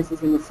 and this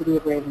is in the city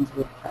of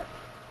Ravenswood Park.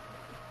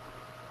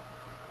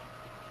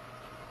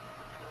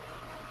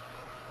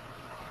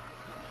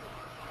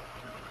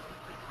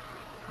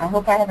 I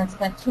hope I haven't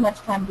spent too much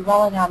time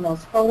dwelling on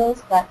those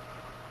photos, but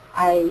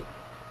I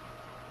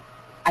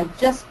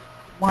just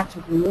want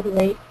to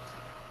reiterate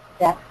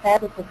that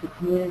fabric of the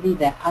community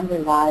that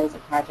underlies a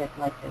project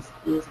like this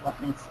is what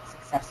makes it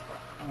successful.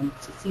 And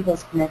to see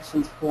those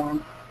connections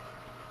form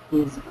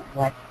is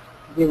what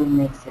really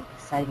makes it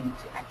exciting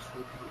to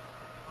actually do.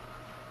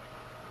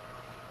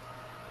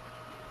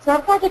 So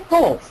our project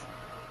goals.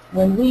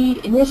 When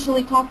we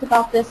initially talked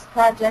about this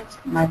project,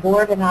 my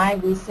board and I,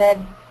 we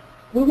said,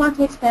 we want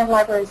to expand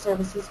library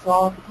services to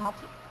all of the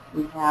county.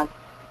 We have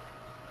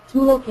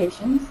 2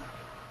 locations.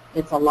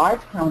 It's a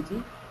large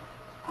county.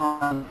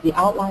 The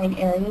outlying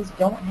areas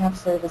don't have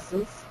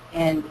services,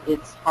 and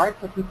it's hard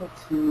for people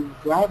to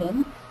drive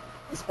in,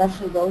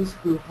 especially those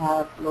who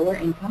have lower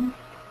income.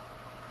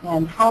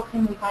 And how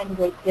can we find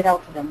a way to get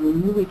out to them? We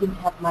knew we didn't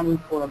have money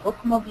for a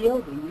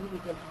bookmobile. We knew we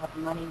didn't have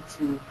money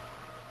to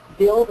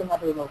build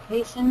another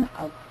location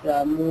of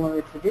the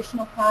more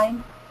traditional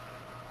kind.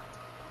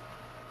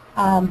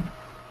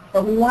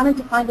 But we wanted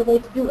to find a way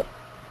to do it.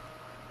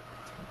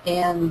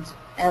 And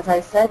as I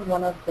said,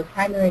 one of the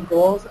primary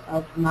goals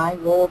of my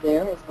role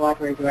there as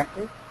library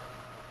director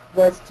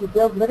was to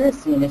build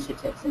literacy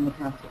initiatives in the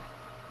county.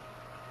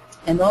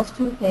 And those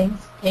 2 things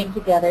came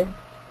together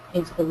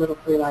into the Little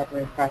Free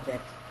Library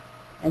project.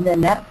 And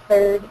then that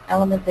third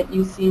element that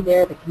you see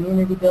there, the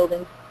community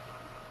building,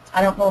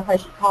 I don't know if I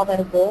should call that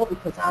a goal,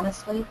 because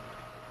honestly,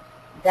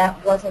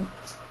 that wasn't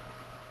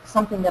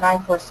something that I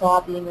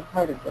foresaw being a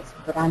part of this.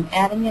 But I'm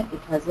adding it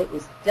because it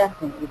was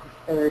definitely the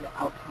third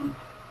outcome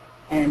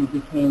and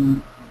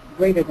became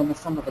greater than the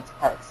sum of its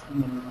parts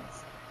in many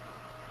ways.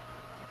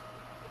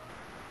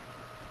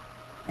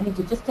 I need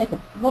to just take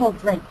a little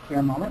drink here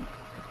a moment,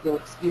 if you'll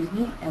excuse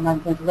me, and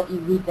I'm going to let you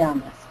read down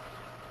this.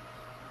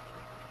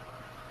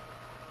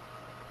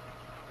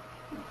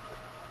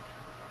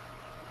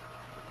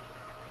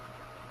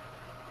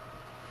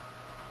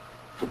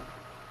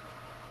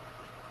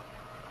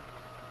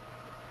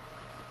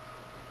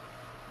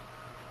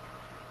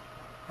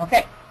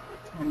 Okay,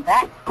 I'm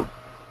back.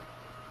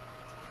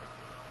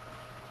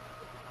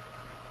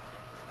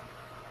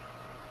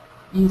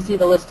 You see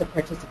the list of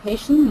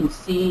participation. You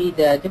see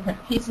the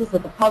different pieces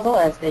of the puzzle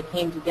as they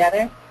came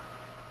together.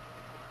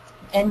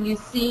 And you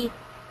see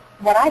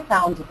what I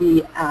found to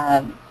be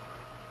a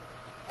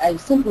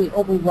simply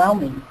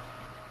overwhelming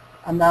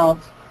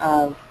amount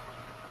of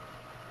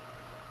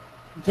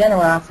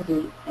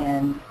generosity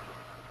and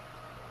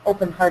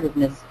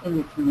open-heartedness in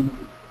the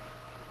community.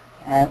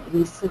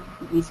 We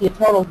see a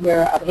total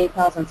here of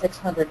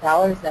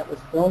 $8,600 that was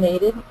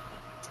donated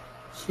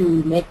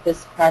to make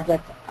this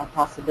project a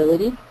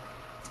possibility.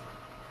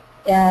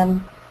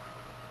 And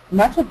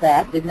much of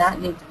that did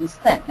not need to be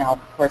spent. Now,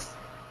 of course,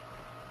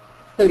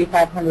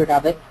 $3,500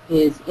 of it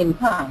is in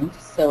kind,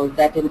 so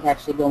that didn't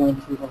actually go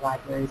into the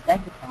library's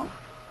bank account.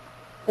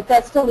 But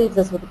that still leaves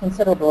us with a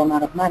considerable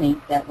amount of money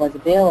that was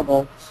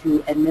available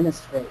to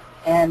administrate.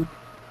 And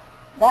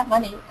that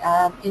money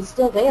is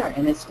still there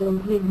and is still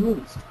being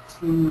used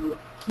to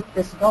keep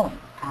this going.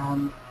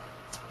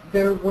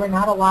 There were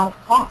not a lot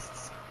of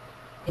costs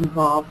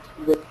involved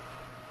with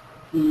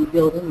the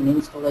building and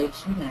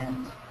installation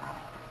and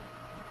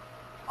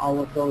all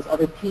of those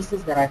other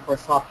pieces that I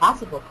foresaw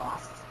possible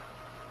costs.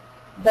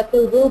 But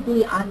there will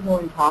be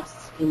ongoing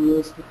costs in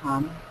years to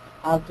come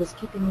of just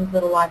keeping these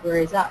little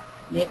libraries up,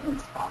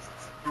 maintenance costs.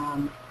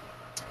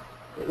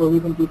 It will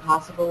even be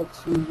possible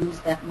to use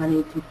that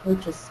money to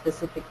purchase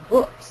specific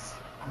books,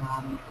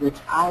 which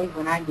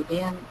when I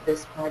began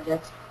this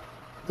project,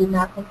 did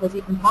not think was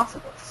even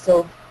possible.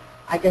 So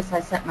I guess I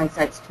set my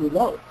sights too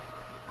low.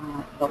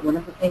 But one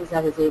of the things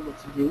I was able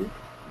to do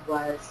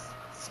was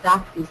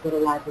stock these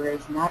little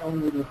libraries not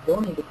only with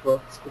donated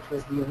books, which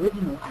was the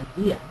original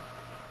idea,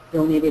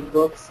 donated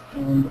books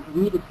and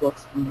readed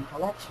books from the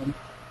collection,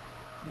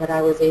 but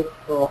I was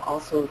able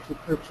also to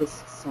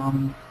purchase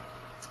some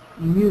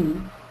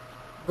new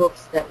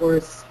books that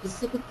were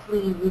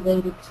specifically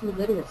related to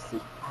literacy,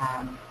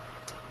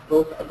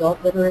 both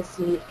adult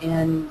literacy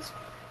and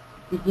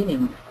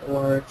beginning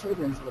or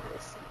children's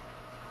literacy.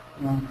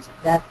 And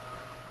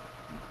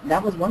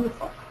that was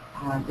wonderful.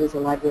 There's a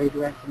library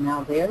director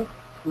now there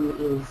who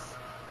is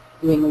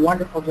doing a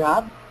wonderful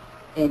job,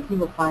 and he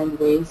will find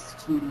ways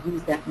to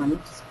use that money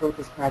to support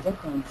this project,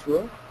 I'm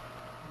sure.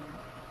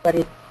 But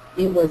it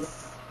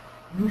was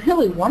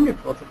really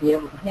wonderful to be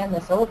able to hand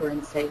this over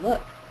and say,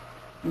 look,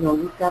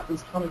 we've got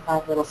these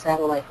 25 little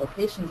satellite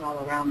locations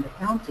all around the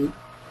county,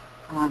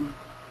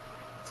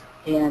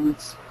 and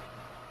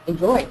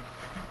enjoy,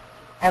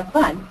 have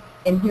fun,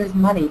 and here's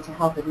money to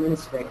help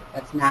administrate it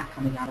that's not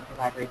coming out of the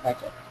library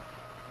budget.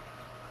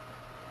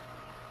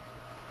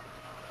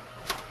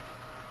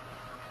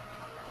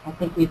 I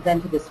think we've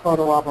been to this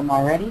photo album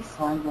already,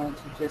 so I'm going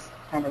to just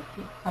kind of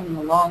keep coming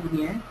along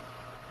here.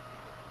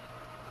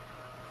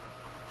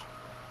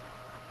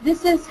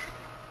 This is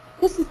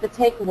the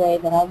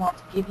takeaway that I want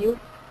to give you,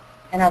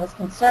 and I was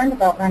concerned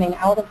about running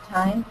out of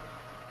time.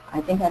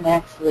 I think I'm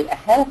actually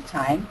ahead of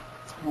time.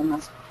 I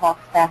must talk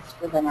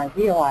faster than I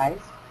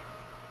realized.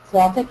 So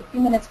I'll take a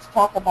few minutes to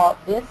talk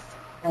about this,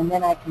 and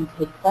then I can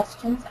take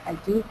questions. I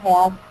do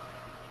have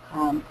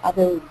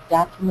other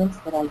documents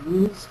that I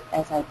used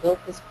as I built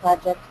this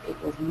project.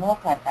 It was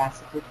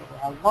multifaceted. There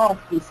were a lot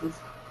of pieces,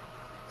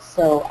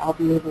 so I'll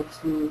be able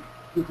to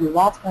give you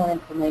lots more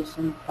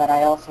information, but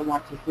I also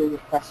want to hear your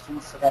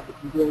questions so that we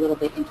can be a little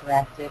bit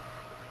interactive.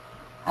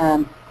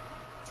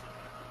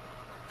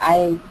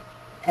 I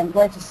am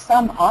going to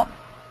sum up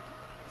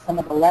some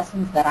of the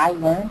lessons that I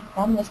learned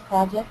from this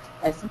project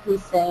by simply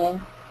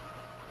saying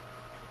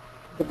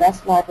the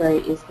best library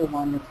is the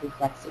one that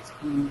reflects its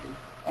community.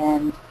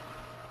 And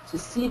to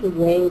see the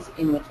ways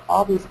in which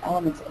all these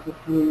elements of the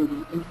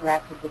community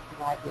interacted with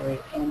the library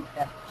and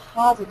the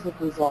positive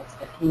results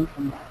that came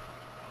from that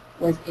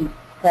was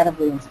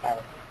incredibly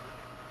inspiring.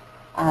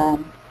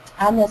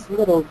 On this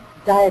little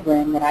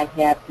diagram that I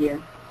have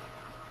here,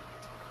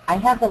 I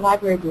have the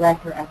library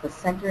director at the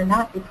center,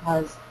 not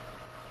because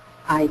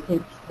I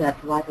think that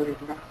the library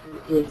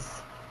director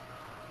is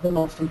the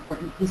most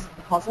important piece of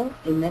the puzzle.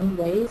 In many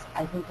ways,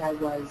 I think I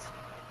was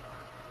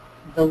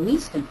the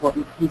least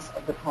important piece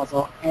of the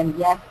puzzle, and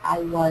yet I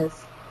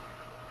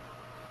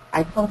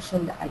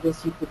functioned, I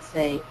guess you could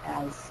say,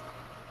 as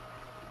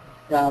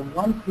the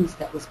one piece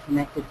that was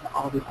connected to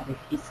all the other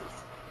pieces.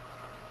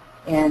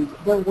 And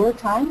there were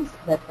times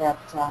that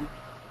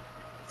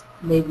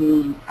made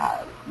me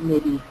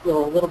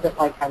feel a little bit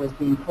like I was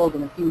being pulled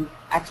in a few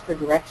extra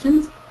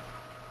directions,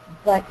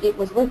 but it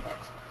was worth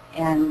it.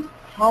 And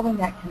having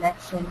that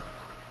connection,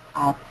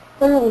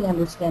 thoroughly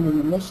understanding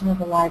the mission of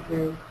the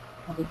library,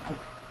 having an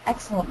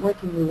excellent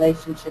working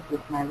relationship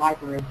with my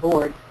library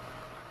board,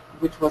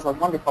 which was a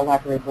wonderful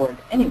library board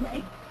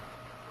anyway,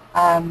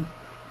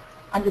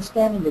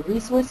 understanding the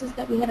resources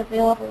that we had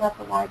available at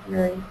the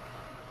library,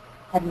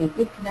 having a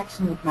good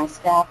connection with my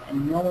staff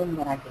and knowing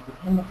that I could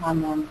depend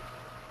upon them,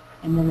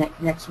 and then that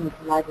connection with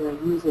the library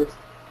users,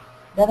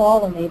 that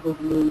all enabled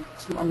me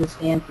to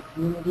understand the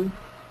community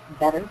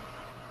better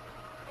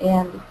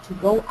and to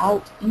go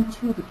out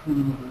into the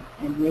community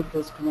and make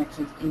those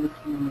connections in the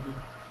community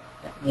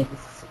that made this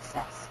a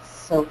success.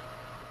 So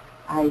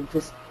I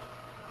just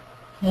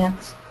can't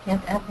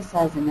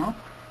emphasize enough,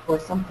 for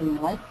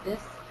something like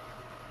this,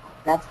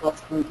 that's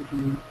what's going to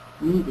be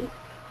needed.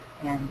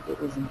 And it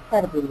was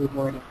incredibly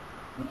rewarding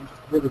and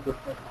just really good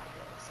for the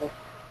library. So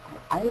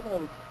I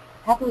will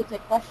happily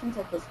take questions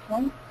at this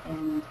point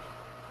and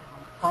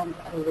find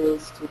other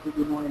ways to give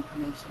you more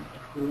information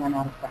if we run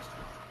out of questions.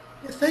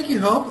 Yeah, thank you,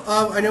 Hope.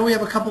 I know we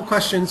have a couple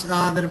questions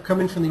that have come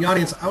in from the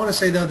audience. I want to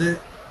say, though, that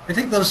I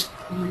think those,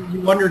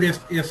 you wondered if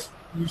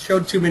you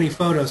showed too many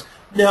photos.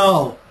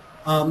 No,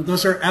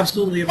 Those are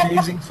absolutely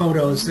amazing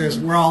photos.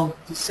 We're all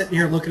sitting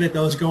here looking at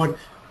those going,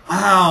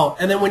 wow.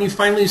 And then when you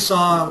finally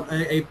saw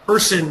a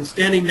person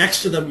standing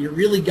next to them, you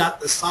really got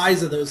the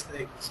size of those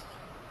things.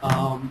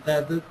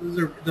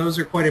 Those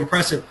are quite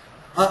impressive.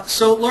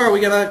 So, Laura, we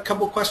got a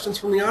couple questions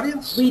from the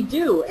audience? We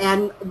do,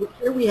 and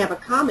here we have a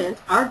comment.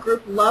 Our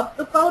group loved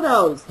the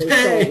photos, they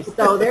say.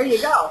 So there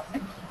you go.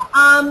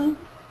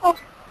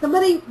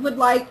 Somebody would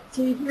like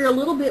to hear a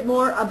little bit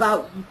more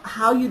about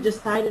how you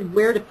decided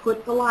where to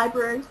put the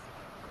libraries?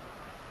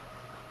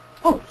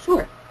 Oh,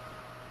 sure.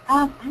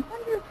 I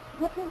wonder,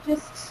 let me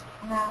just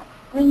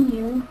bring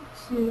you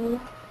to,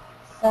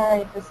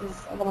 sorry if this is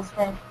a little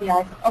strange for the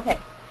eyes. Okay.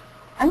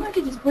 I'm going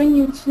to just bring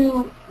you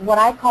to what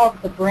I call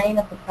the brain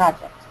of the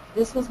project.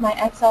 This was my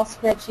Excel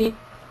spreadsheet.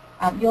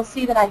 You'll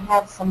see that I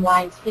have some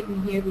lines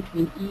hidden here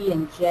between E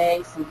and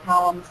J, some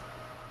columns.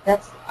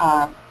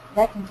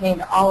 That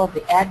contained all of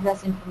the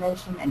address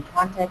information and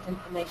contact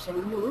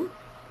information.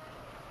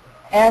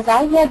 As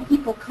I had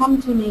people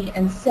come to me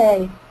and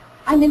say,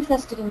 I'm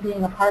interested in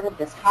being a part of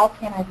this. How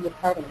can I be a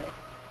part of it?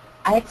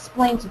 I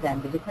explained to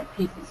them the different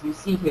pieces you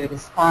see here, the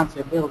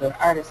sponsor, builder,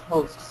 artist,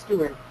 host,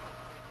 steward.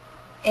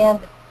 And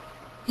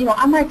you know,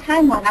 on my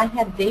timeline, I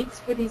had dates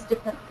for these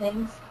different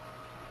things.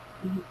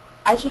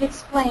 I should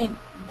explain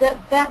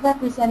that that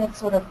represented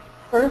sort of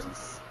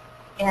firsts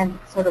and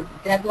sort of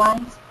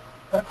deadlines,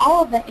 but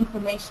all of that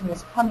information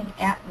was coming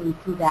at me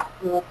through that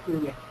whole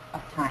period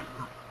of time.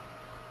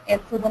 And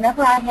so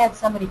whenever I had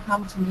somebody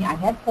come to me, I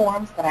had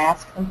forms that I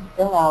asked them to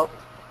fill out.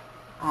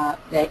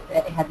 That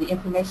had the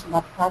information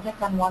about the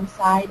project on one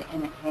side,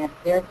 and it had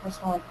their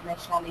personal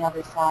information on the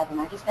other side,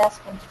 and I just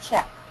asked them to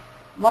check,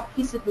 what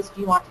piece of this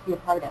do you want to be a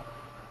part of?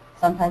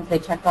 Sometimes they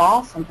checked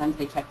all, sometimes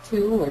they checked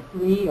 2 or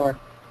 3 or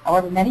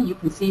however many you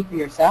can see for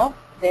yourself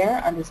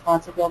there under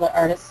sponsor, builder,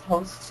 artist,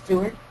 host,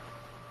 steward.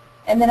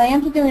 And then I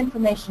entered their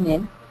information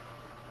in,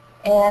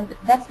 and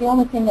that's the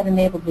only thing that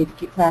enabled me to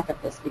keep track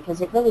of this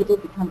because it really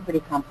did become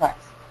pretty complex.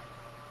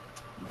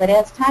 But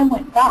as time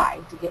went by,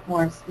 to get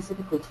more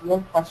specifically to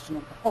your question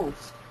of the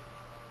host,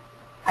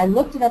 I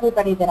looked at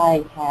everybody that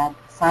I had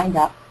signed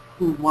up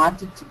who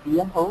wanted to be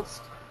a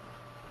host,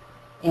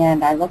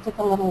 and I looked at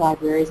the little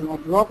libraries, and I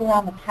drove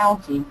around the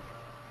county,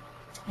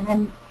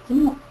 and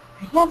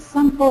I have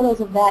some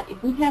photos of that.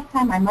 If we have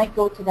time, I might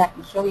go to that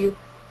and show you.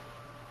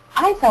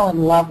 I fell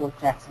in love with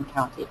Jackson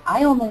County.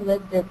 I only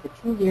lived there for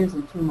 2 years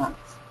and 2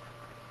 months,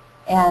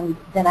 and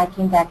then I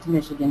came back to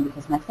Michigan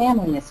because my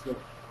family is here.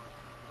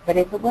 But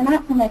if it were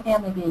not for my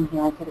family being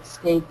here, I could have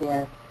stayed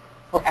there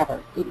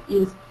forever. It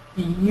is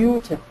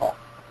beautiful.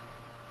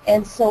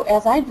 And so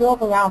as I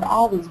drove around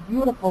all these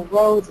beautiful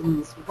roads in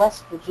this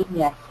West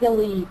Virginia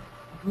hilly,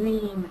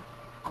 green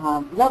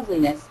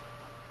loveliness,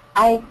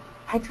 I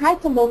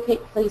tried to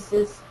locate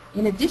places,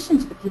 in addition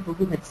to the people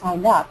who had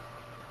signed up.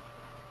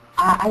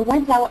 I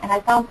went out and I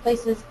found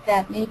places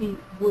that maybe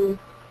were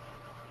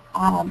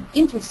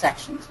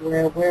intersections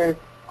where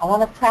a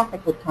lot of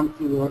traffic would come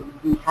through or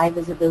would be high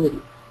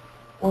visibility,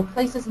 or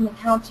places in the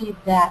county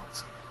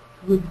that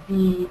would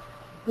be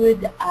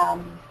good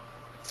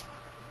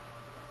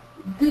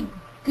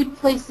good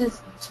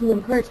places to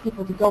encourage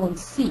people to go and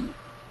see.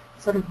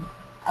 Sort of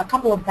a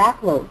couple of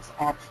back roads,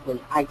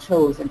 actually, I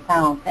chose and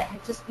found that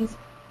had just these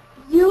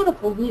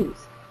beautiful views.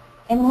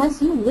 And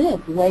unless you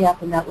lived way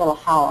up in that little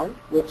holler,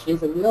 which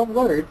is a real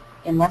word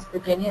in West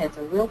Virginia, it's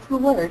a real true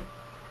word,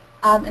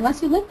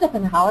 unless you lived up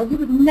in the holler, you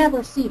would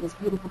never see this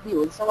beautiful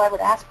view. And so I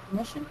would ask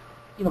permission,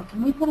 you know,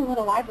 can we put a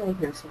little library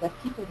here so that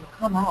people will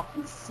come out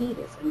and see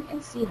this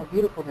and see how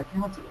beautiful their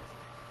county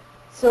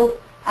is. So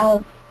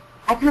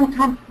I kind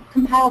of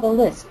compiled a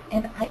list,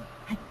 and I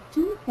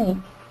do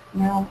think,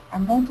 now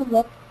I'm going to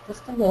look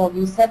just a little.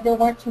 You said there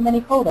weren't too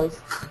many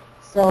photos,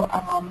 so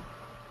I'm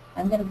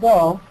going to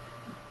go,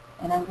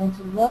 and I'm going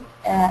to look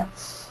at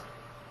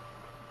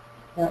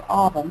their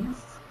albums,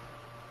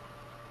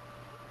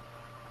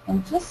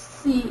 and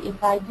just see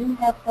if I do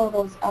have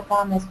photos up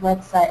on this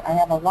website. I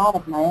have a lot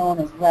of my own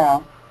as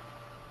well,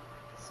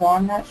 so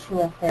I'm not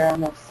sure if they're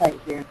on the site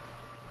here.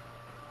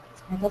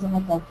 It doesn't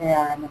look like they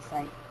are on the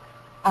site.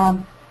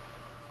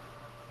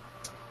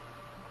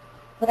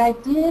 But I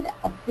did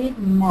a big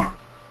map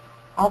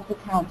of the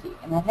county,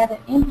 and I had an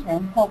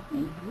intern help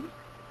me.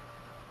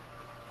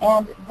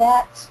 And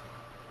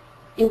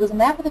it was a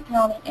map of the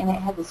county, and it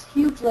had this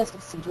huge list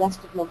of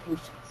suggested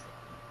locations.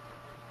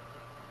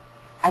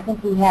 I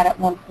think we had at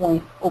one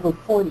point over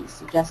 40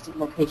 suggested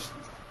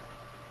locations.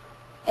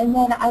 And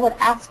then I would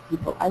ask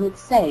people, I would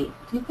say,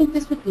 do you think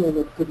this would be a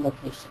good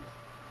location?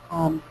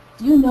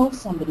 Do you know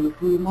somebody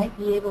who might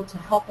be able to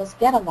help us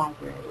get a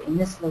library in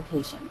this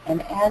location?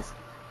 And as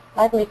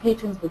library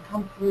patrons would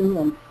come through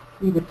and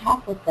we would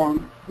talk with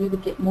them, we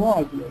would get more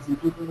ideas, and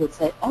people would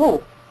say,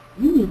 oh,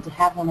 you need to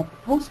have one at the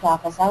post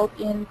office out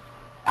in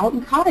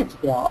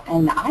Cottageville,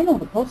 and I know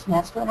the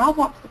postmaster, and I'll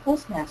talk to the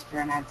postmaster.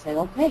 And I'd say,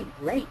 okay,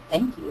 great,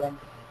 thank you.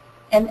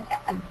 And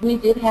we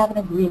did have an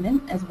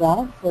agreement as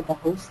well for the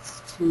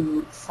hosts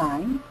to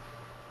sign.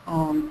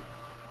 And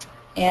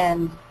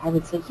And I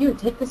would say, here,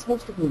 take this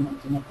host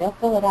agreement, and if they'll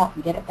fill it out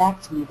and get it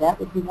back to me, that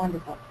would be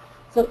wonderful.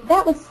 So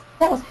that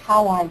was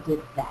how I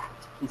did that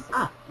piece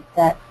of it.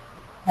 That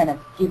kind of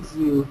gives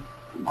you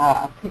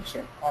a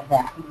picture of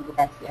that. We can go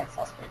back to the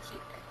Excel spreadsheet.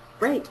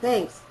 Great,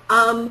 thanks.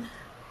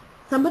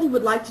 Somebody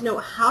would like to know,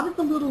 how did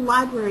the little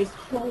libraries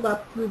hold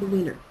up through the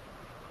winter?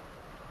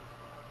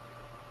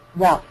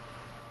 Well,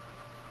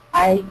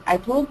 I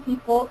told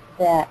people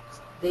that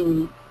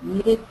they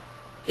needed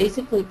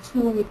basically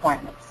 2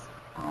 requirements.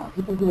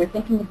 People who were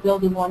thinking of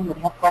building one would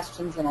have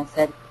questions, and I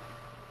said,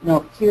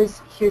 no,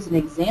 here's an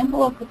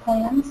example of the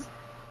plans,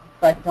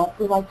 but don't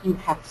feel like you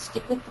have to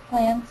stick with the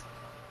plans.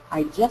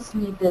 I just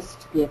need this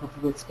to be able to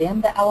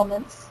withstand the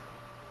elements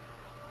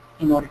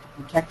in order to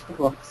protect the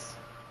books,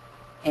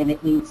 and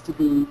it needs to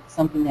be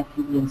something that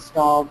can be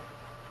installed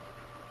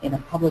in a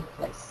public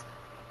place.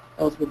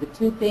 Those were the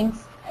 2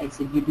 things. I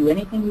said, you do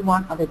anything you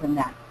want other than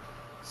that.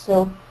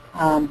 So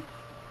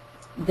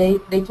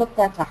they took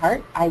that to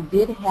heart. I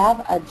did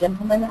have a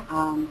gentleman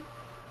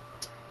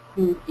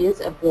who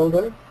is a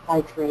builder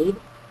by trade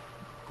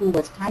who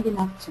was kind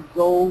enough to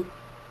go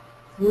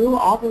through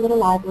all the little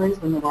libraries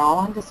when they were all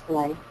on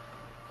display,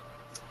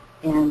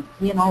 and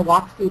he and I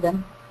walked through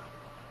them,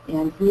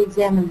 and he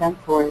examined them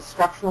for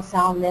structural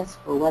soundness,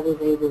 for whether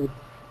they would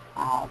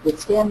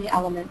withstand the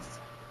elements,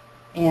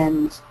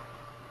 and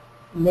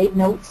made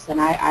notes, and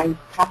I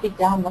copied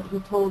down what he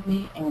told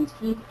me, and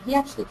he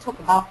actually took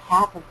about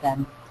half of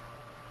them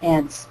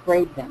and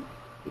sprayed them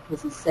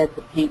because he said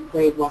the paint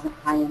grade wasn't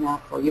high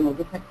enough, or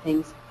different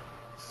things.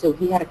 So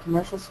he had a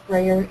commercial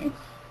sprayer, and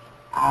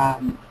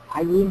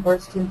I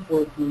reimbursed him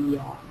for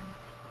the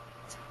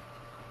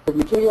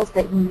materials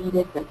that he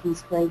needed, but he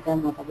sprayed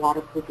them with a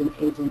waterproofing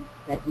agent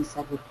that he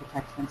said would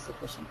protect them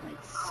sufficiently.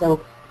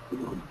 So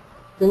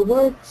there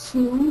were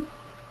 2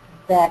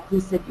 that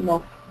he said,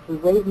 the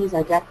way these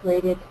are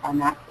decorated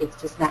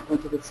it's just not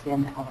going to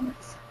withstand the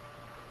elements.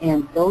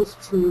 And those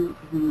 2,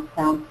 we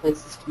found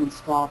places to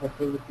install that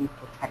they would be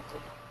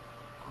protected.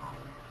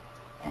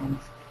 And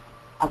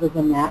other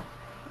than that,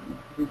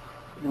 we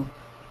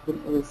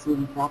didn't really see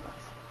any problems.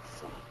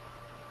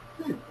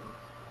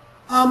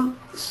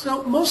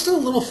 So most of the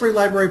little free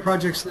library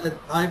projects that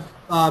I've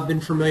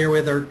been familiar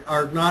with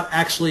are not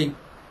actually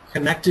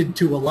connected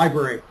to a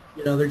library.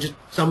 They're just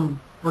some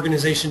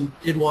organization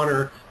did one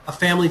or a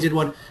family did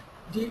one.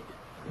 Do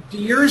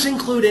yours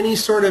include any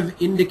sort of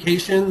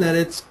indication that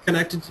it's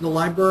connected to the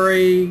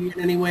library in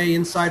any way,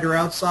 inside or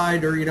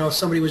outside? Or, if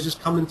somebody was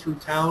just coming through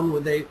town,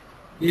 would they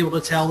be able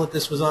to tell that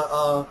this was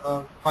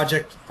a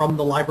project from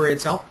the library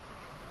itself?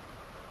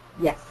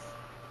 Yes.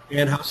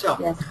 And how so?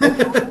 Yes.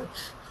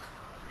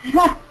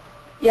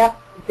 Yeah,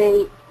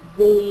 they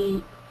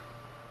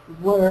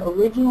were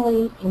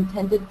originally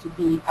intended to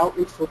be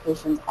outreach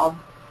locations of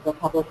the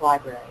public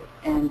library,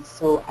 and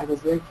so I was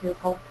very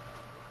careful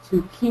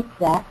to keep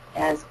that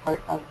as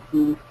part of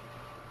the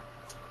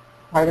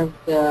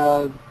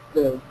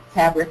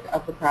fabric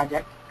of the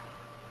project.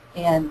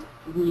 And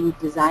we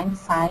designed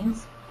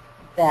signs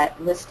that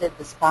listed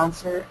the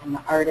sponsor and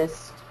the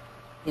artist,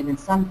 and in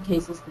some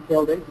cases the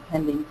builder,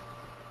 depending,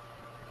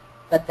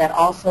 but that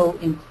also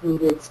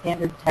included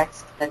standard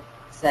text that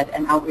said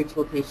an outreach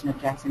location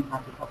of Jackson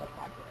County Public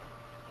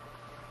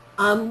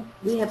Library.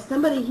 We have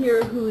somebody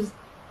here who's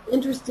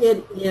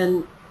interested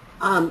in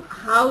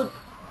how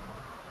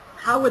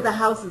were the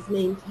houses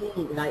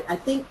maintained? And I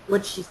think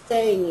what she's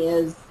saying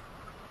is,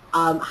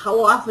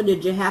 how often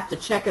did you have to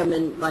check them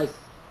and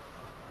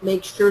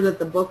make sure that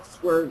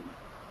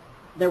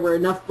there were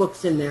enough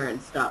books in there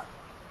and stuff?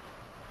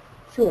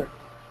 Sure.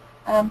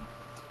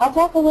 I'll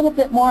talk a little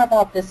bit more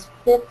about this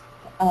 5th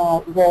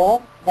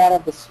role, that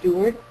of the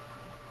steward.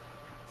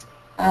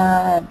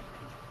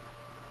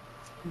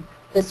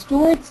 The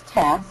steward's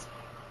task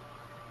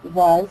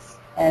was,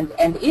 and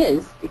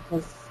is,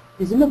 because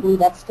presumably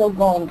that's still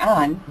going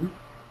on,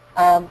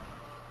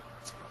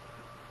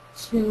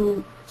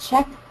 to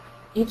check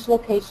each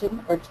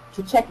location, or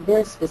to check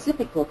their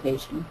specific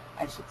location,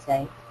 I should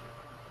say,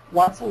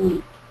 once a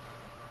week.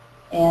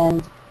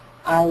 And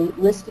I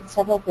listed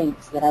several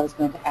things that I was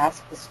going to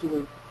ask the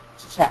steward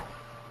to check.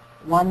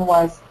 One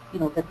was,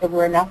 that there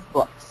were enough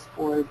books,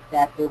 or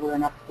that there were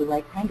enough of the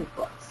right kind of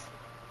books,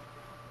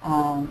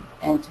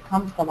 and to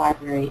come to the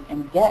library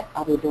and get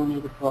other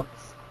donated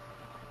books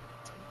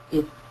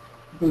if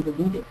they were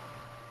needed.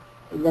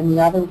 And then the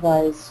other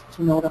was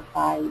to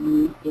notify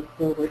me if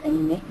there were any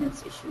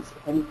maintenance issues,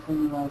 if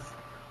anything was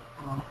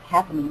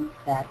happening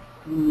that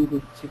we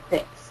needed to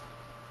fix.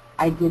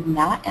 I did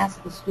not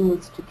ask the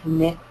stewards to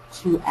commit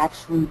to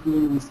actually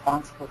being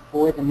responsible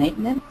for the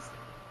maintenance.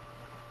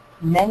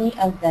 Many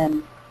of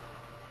them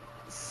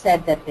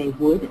said that they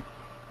would,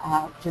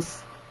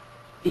 just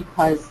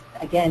because,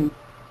 again,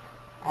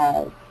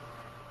 I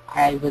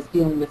was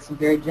dealing with some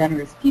very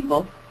generous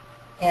people,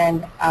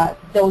 and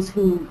those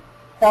who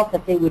felt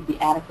that they would be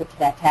adequate to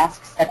that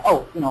task said,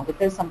 oh, if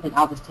there's something,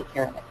 I'll just take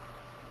care of it.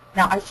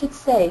 Now, I should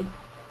say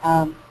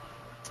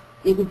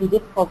it would be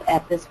difficult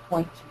at this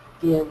point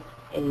to give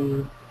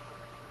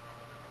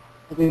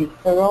a very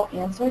thorough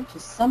answer to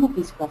some of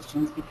these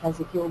questions, because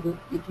if you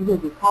will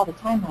recall the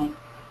timeline,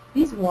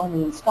 these were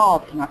only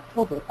installed in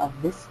October of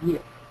this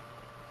year,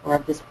 or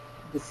of this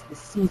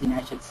season,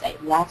 I should say,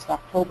 last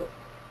October.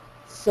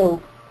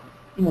 So,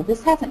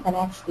 this hasn't been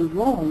actually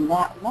rolling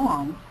that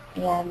long,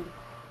 and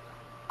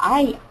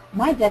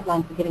my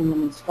deadline for getting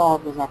them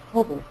installed was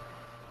October,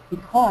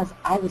 because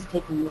I was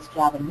taking this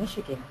job in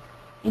Michigan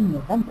in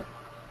November.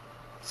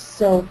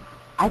 So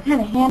I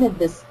kind of handed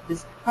this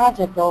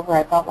project over.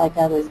 I felt like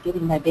I was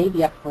giving my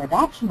baby up for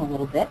adoption a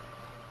little bit,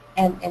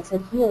 and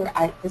said, here,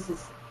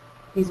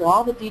 these are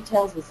all the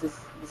details. This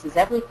is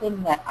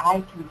everything that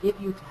I can give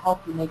you to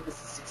help you make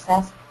this a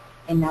success.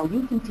 And now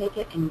you can take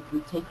it, and you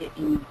can take it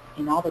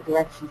in all the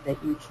directions that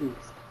you choose.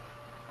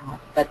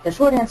 But the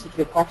short answer to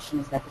your question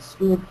is that the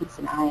steward keeps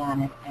an eye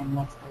on it and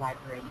lets the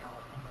library know,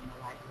 and then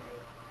the library.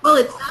 Well,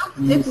 it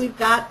sounds as if we've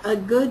got a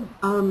good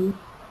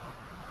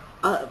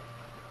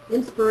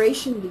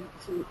inspiration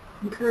to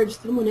encourage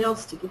someone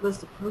else to give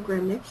us a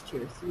program next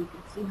year, so we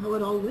can see how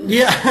it all went.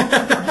 Yeah.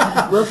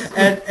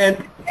 and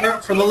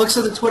from the looks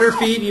of the Twitter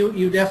feed,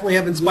 you definitely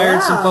have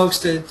inspired some folks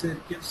to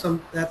give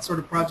that sort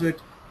of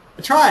project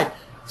a try.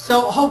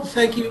 So, Hope,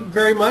 thank you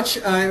very much.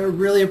 I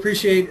really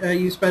appreciate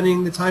you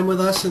spending the time with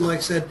us, and like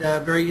I said,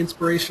 very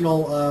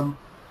inspirational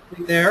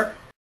thing there.